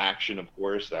action, of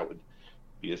course, that would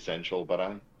be essential.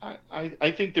 But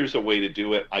I think there's a way to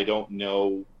do it. I don't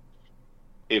know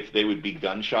if they would be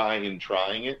gun shy in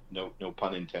trying it. No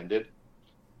pun intended.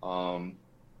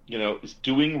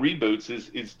 doing reboots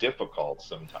is difficult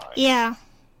sometimes. Yeah.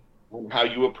 How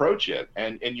you approach it,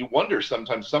 and you wonder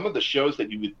sometimes some of the shows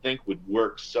that you would think would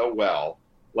work so well,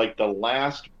 like the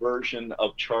last version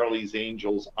of Charlie's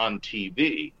Angels on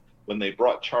TV, when they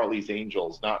brought Charlie's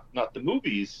Angels, not the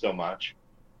movies so much,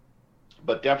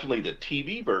 but definitely the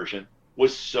TV version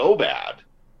was so bad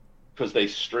because they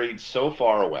strayed so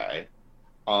far away,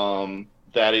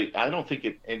 that I don't think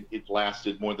it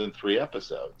lasted more than 3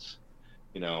 episodes.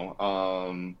 You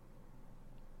know,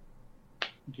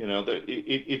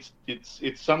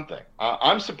 it's something.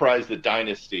 I'm surprised that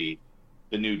Dynasty,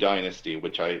 the new Dynasty,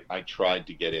 which I tried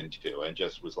to get into and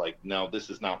just was like, no, this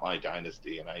is not my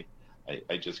Dynasty, and I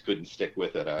just couldn't stick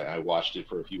with it. I watched it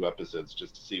for a few episodes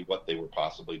just to see what they were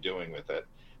possibly doing with it,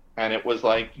 and it was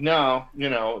like, no,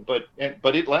 but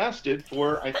it lasted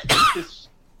for, I think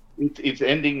it's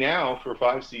ending now for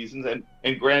 5 seasons,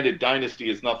 and granted, Dynasty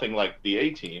is nothing like the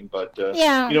A-Team, but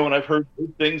Yeah. and I've heard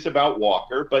good things about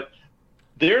Walker, but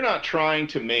they're not trying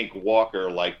to make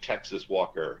Walker like Texas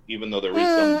Walker, even though there is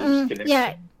some loose connection.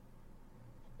 Yeah.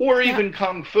 Or Yeah. even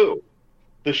Kung Fu.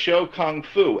 The show Kung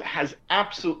Fu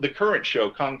the current show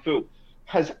Kung Fu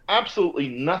has absolutely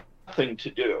nothing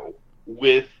to do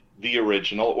with the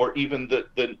original or even the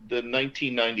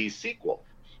 1990s sequel.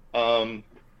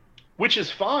 Which is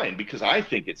fine because I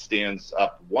think it stands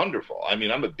up wonderful. I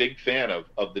mean, I'm a big fan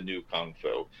of the new Kung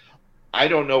Fu. I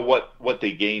don't know what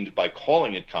they gained by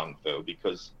calling it Kung Fu,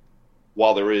 because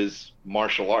while there is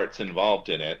martial arts involved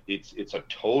in it, it's a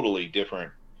totally different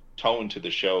tone to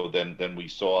the show than we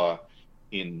saw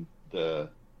in the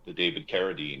David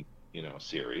Carradine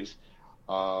series.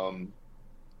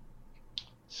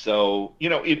 So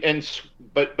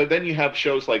but then you have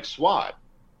shows like SWAT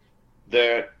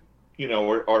that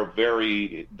are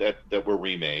very that were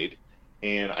remade,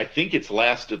 and I think it's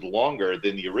lasted longer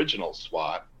than the original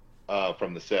SWAT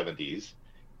from the 70s,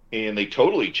 and they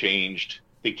totally changed.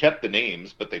 They kept the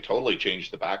names, but they totally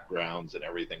changed the backgrounds and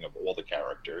everything of all the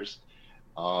characters.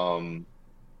 Hondo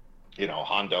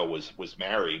was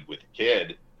married with a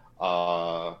kid.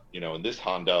 In this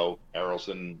Hondo,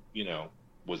 Harrelson,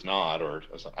 was not, or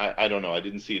I don't know. I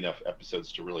didn't see enough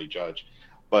episodes to really judge,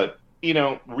 but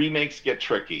remakes get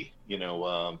tricky.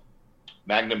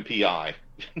 Magnum PI.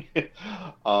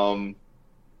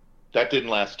 That didn't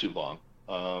last too long.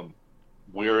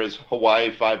 Whereas Hawaii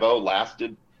 5-0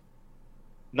 lasted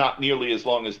not nearly as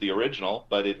long as the original,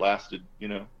 but it lasted,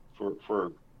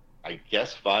 for I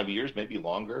guess 5 years, maybe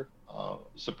longer,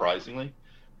 surprisingly.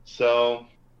 So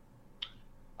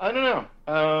I don't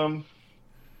know.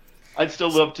 I'd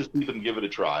still love to see them give it a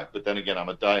try, but then again, I'm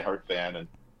a diehard fan, and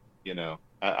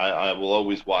I will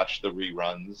always watch the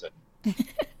reruns and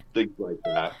things like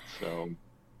that. So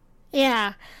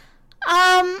Yeah.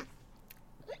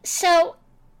 So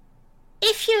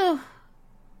if you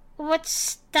would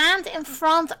stand in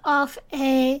front of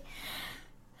a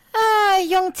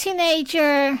young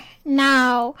teenager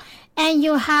now, and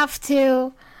you have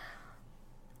to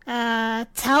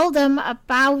tell them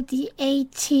about the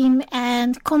A-Team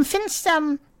and convince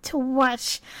them to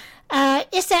watch,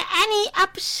 is there any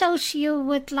episodes you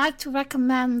would like to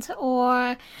recommend,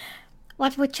 or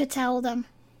what would you tell them?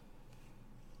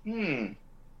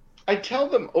 I tell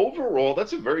them overall,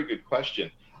 that's a very good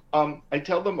question. I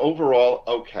tell them overall,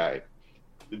 okay,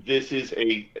 this is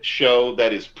a show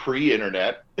that is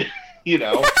pre-internet.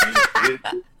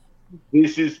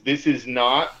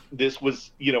 This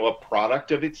was a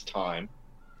product of its time,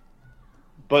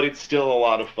 but it's still a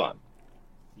lot of fun.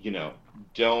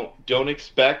 Don't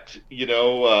expect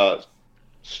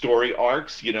story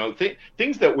arcs,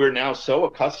 things that we're now so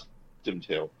accustomed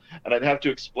to, and I'd have to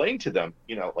explain to them,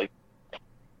 like,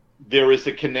 there is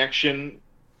a connection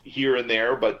here and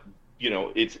there, but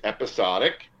it's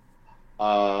episodic.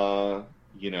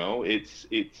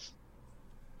 It's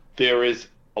there is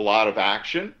a lot of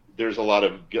action. There's a lot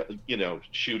of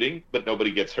shooting, but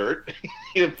nobody gets hurt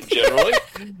generally.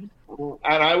 And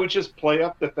I would just play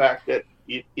up the fact that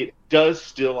it does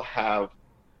still have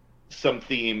some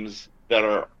themes that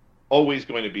are always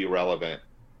going to be relevant,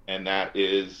 and that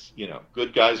is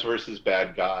good guys versus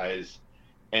bad guys,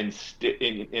 and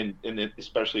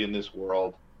especially in this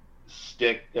world,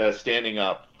 standing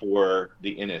up for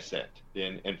the innocent,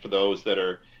 and for those that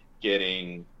are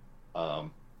getting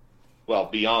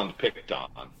beyond picked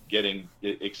on, getting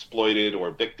exploited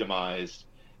or victimized,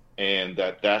 and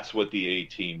that's what the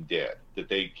A-Team did. That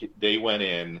they went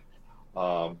in,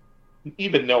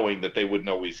 even knowing that they wouldn't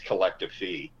always collect a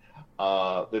fee,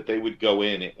 that they would go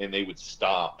in and they would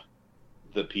stop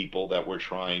the people that were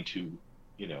trying to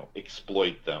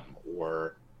exploit them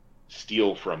or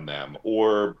steal from them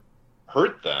or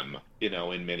hurt them,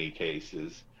 in many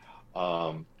cases,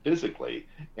 physically.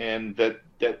 And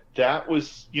that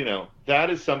was, that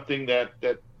is something that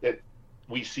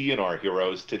we see in our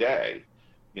heroes today,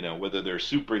 whether they're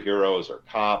superheroes or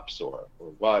cops or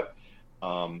what.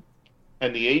 And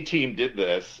the A-team did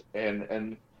this,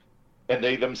 and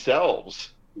they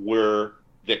themselves were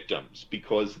victims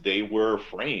because they were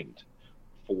framed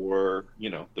for,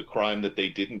 the crime that they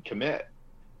didn't commit.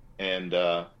 And,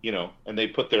 and they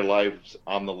put their lives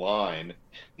on the line.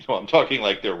 I'm talking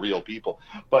like they're real people.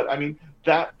 But I mean,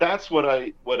 that's what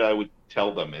I would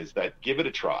tell them, is that give it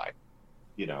a try.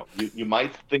 You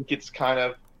might think it's kind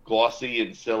of glossy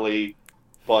and silly,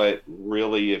 but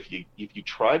really, if you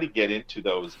try to get into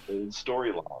those old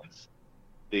storylines,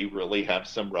 they really have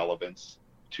some relevance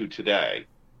to today.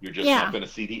 You're just not going to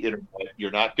see the internet.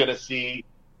 You're not going to see,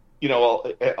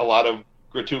 a lot of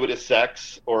gratuitous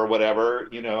sex or whatever,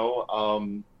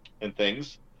 and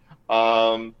things.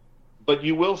 But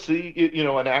you will see,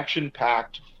 an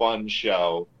action-packed, fun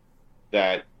show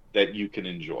that you can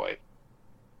enjoy.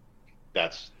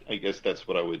 I guess that's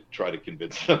what I would try to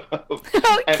convince them of. Okay.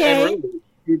 And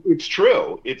really, it's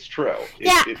true. It's true.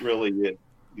 It really is,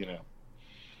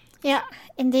 Yeah,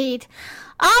 indeed.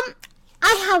 I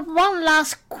have one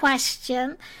last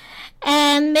question,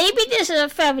 and maybe this is a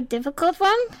very difficult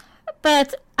one,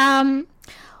 but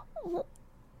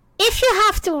if you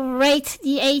have to rate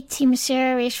the A-team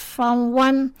series from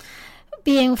 1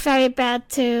 being very bad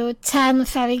to 10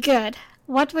 very good,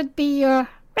 what would be your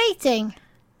rating?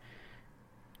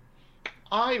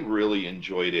 I really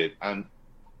enjoyed it, and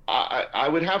I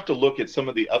would have to look at some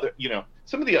of the other,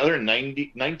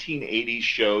 1980s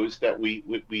shows that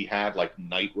we had, like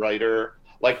Knight Rider.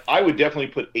 Like, I would definitely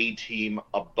put A-team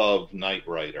above Knight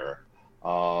Rider.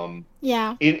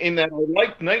 Yeah. In that, I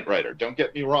liked Knight Rider, don't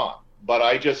get me wrong, but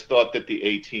I just thought that the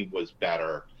A-team was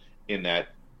better in that,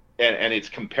 and it's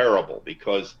comparable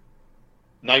because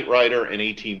Knight Rider and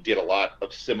A-team did a lot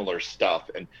of similar stuff,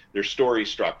 and their story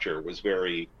structure was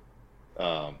very.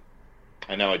 I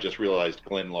know I just realized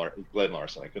Glenn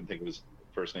Larson. I couldn't think of his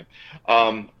first name.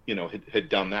 Had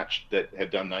done that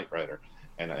had done Knight Rider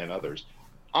and others.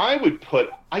 I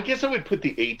guess I would put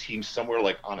the A-team somewhere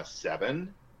like on a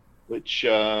 7, which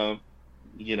I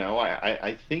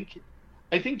think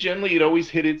generally it always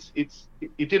hit it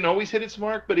didn't always hit its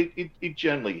mark, but it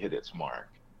generally hit its mark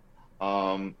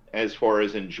as far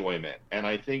as enjoyment. And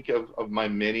I think of my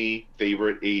many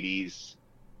favorite 80s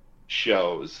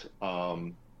shows,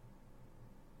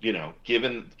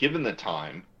 given the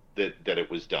time that it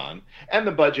was done and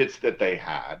the budgets that they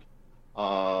had,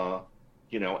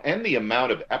 and the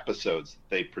amount of episodes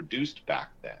they produced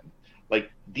back then. Like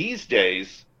these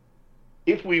days,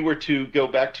 if we were to go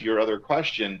back to your other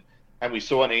question and we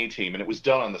saw an A-team and it was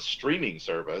done on the streaming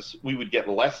service, we would get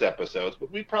less episodes,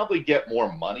 but we'd probably get more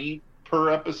money per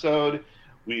episode.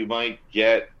 We might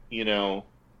get,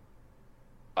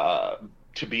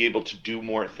 to be able to do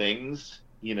more things,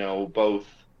 both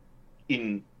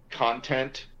in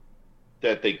content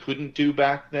that they couldn't do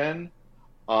back then.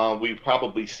 We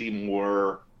probably see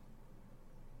more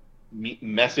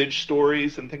message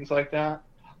stories and things like that.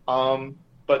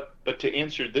 But to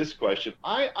answer this question,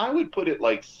 I would put it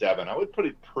like 7. I would put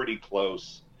it pretty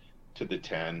close to the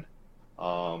 10.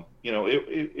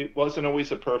 It wasn't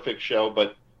always a perfect show,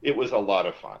 but it was a lot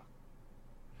of fun.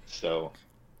 So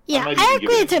yeah, I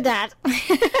agree to that.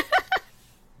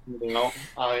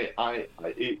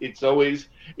 It's always,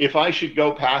 if I should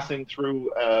go passing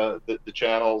through the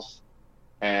channels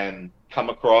and come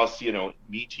across,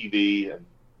 MeTV and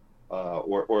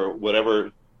or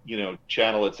whatever,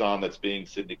 channel it's on that's being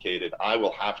syndicated, I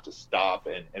will have to stop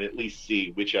and at least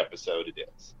see which episode it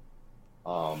is.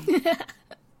 And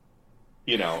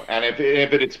if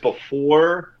it's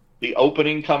before the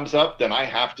opening comes up, then I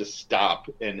have to stop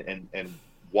and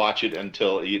watch it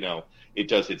until, it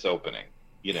does its opening,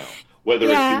 whether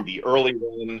it's in the early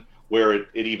one where it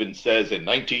even says in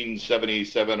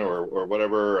 1977 or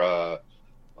whatever,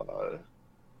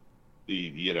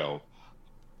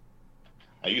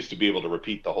 I used to be able to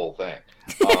repeat the whole thing.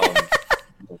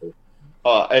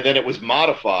 And then it was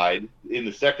modified in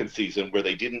the second season where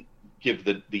they didn't give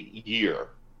the year.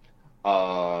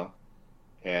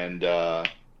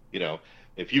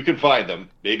 If you can find them,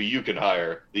 maybe you can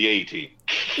hire the A-team.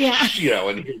 Yeah.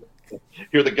 And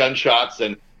hear the gunshots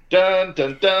and dun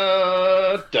dun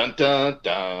dun dun dun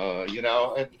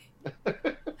dun.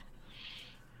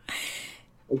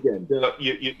 And again,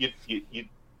 you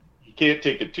can't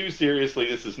take it too seriously.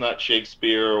 This is not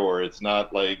Shakespeare, or it's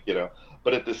not like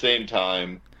But at the same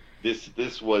time,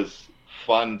 this was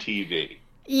fun TV.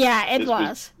 Yeah, it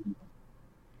was.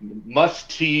 must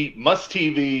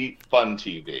TV, fun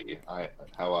TV.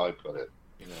 How I put it,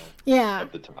 Yeah.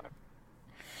 at the time.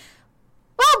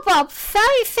 Well, Bob,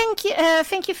 thank you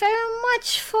very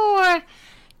much for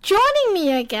joining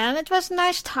me again. It was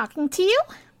nice talking to you.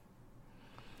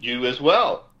 You as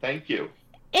well. Thank you.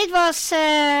 It was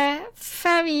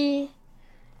very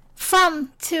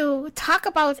fun to talk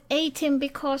about A-team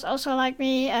because also like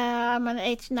me, I'm an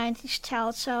 80s, 90s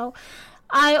child, so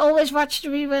I always watch the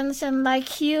reruns, and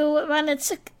like you, when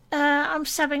it's I'm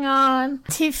stepping on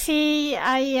TV,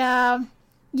 I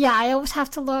always have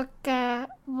to look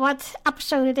what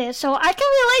episode it is, so I can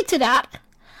relate to that.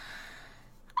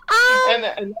 And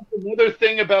that's another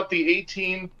thing about the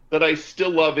A-team that I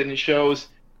still love in shows.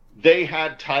 They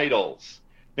had titles.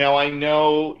 Now I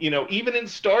know, even in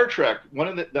Star Trek,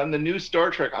 on the new Star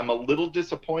Trek, I'm a little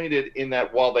disappointed in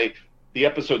that while the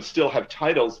episodes still have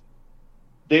titles,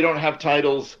 they don't have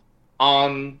titles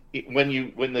on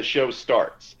when the show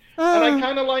starts. And I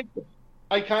kind of like it.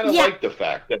 I kind of like the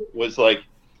fact that it was like,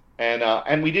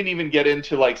 and we didn't even get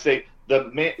into like say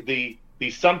the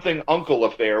Something Uncle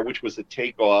affair, which was a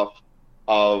takeoff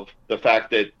of the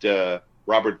fact that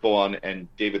Robert Vaughn and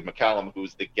David McCallum, who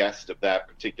was the guest of that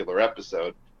particular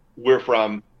episode, were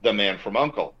from The Man from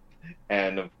U.N.C.L.E.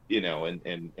 And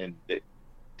and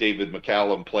David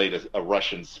McCallum played a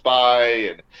Russian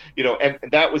spy, and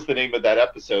and that was the name of that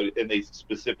episode, and they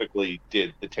specifically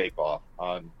did the takeoff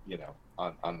on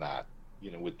on that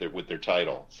with their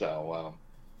title. So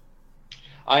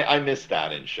I miss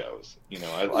that in shows.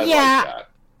 I like that.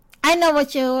 I know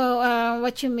what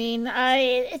you mean.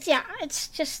 It's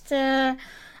just, and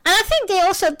I think they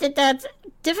also did that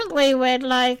differently with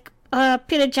like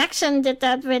Peter Jackson did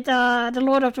that with the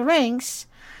Lord of the Rings,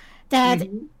 that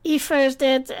he first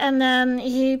did, and then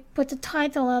he put the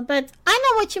title on. But I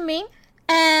know what you mean,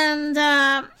 and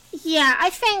I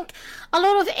think a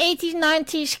lot of 80s,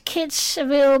 90s kids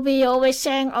will be always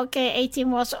saying, okay,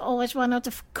 A-team was always one of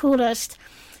the coolest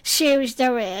series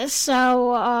there is.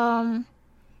 So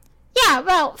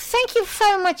well, thank you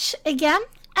very much again,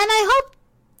 and I hope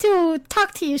to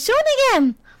talk to you soon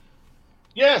again.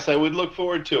 Yes, I would look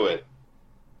forward to it.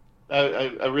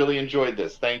 I really enjoyed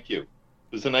this. Thank you. It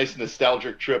was a nice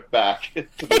nostalgic trip back to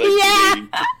the 1980s.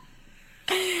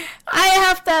 I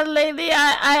have that lately.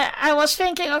 I was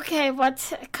thinking, okay,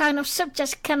 what kind of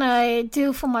subjects can I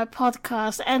do for my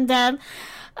podcast? And then,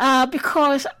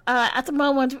 because at the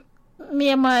moment, me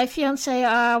and my fiance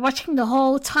are watching the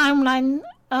whole timeline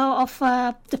of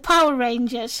the Power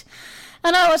Rangers.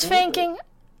 And I was thinking,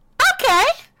 okay,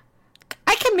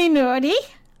 I can be nerdy.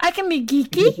 I can be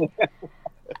geeky.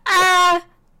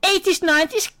 80s,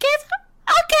 90s kid.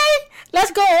 Okay,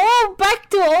 let's go all back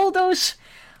to all those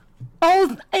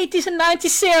old 80s and 90s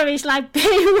series like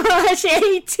Baywatch,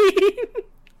 A-team.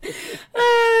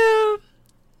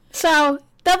 So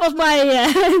that was my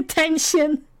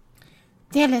intention.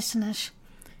 Dear listeners,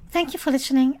 thank you for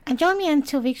listening, and join me in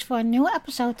 2 weeks for a new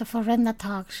episode of Arenda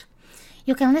Talks.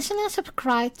 You can listen and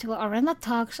subscribe to Arenda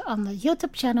Talks on the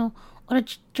YouTube channel or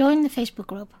join the Facebook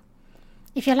group.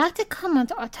 If you'd like to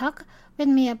comment or talk with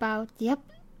me about the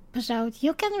episode,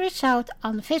 you can reach out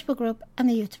on the Facebook group and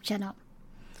the YouTube channel.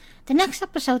 The next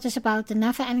episode is about The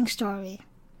Never Ending Story.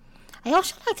 I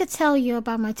also like to tell you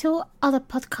about my 2 other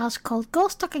podcasts called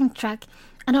Girls Talking Track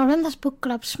and Arenda's book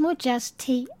club Smooth Jazz,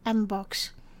 Tea and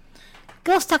Books.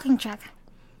 Girls Talking Track.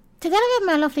 Together with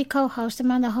my lovely co-host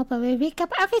Amanda Hopper, we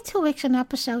recap every 2 weeks an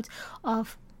episode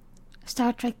of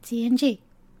Star Trek TNG.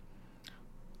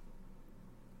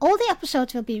 All the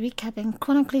episodes will be recapping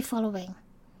chronically following.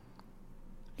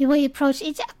 We will approach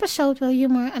each episode with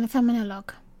humor and a feminine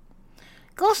look.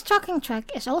 Girls Talking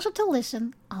Track is also to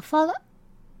listen or follow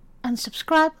and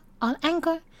subscribe on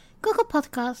Anchor, Google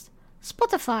Podcasts,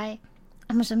 Spotify,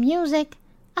 Amazon Music,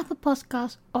 Apple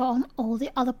Podcasts, or on all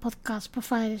the other podcast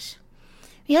providers.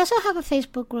 We also have a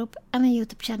Facebook group and a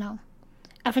YouTube channel.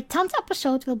 Every 10th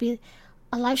episode will be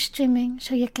a live streaming,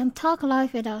 so you can talk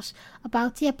live with us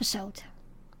about the episode.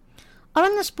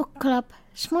 Arenda's book club,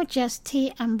 Smooth Jazz,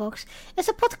 Tea and Books, is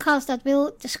a podcast that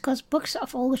will discuss books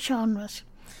of all genres.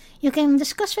 You can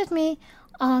discuss with me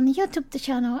on YouTube the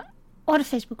channel or the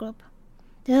Facebook group.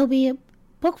 There will be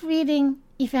book reading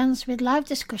events with live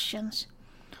discussions.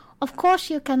 Of course,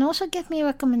 you can also give me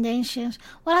recommendations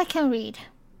what I can read.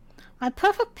 My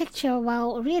perfect picture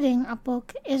while reading a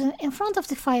book is in front of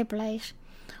the fireplace,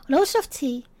 loads of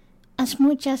tea, and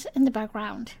smooth jazz in the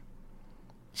background.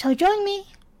 So join me,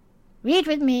 read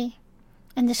with me,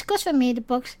 and discuss with me the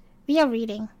books we are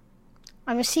reading.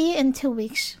 I will see you in 2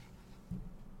 weeks.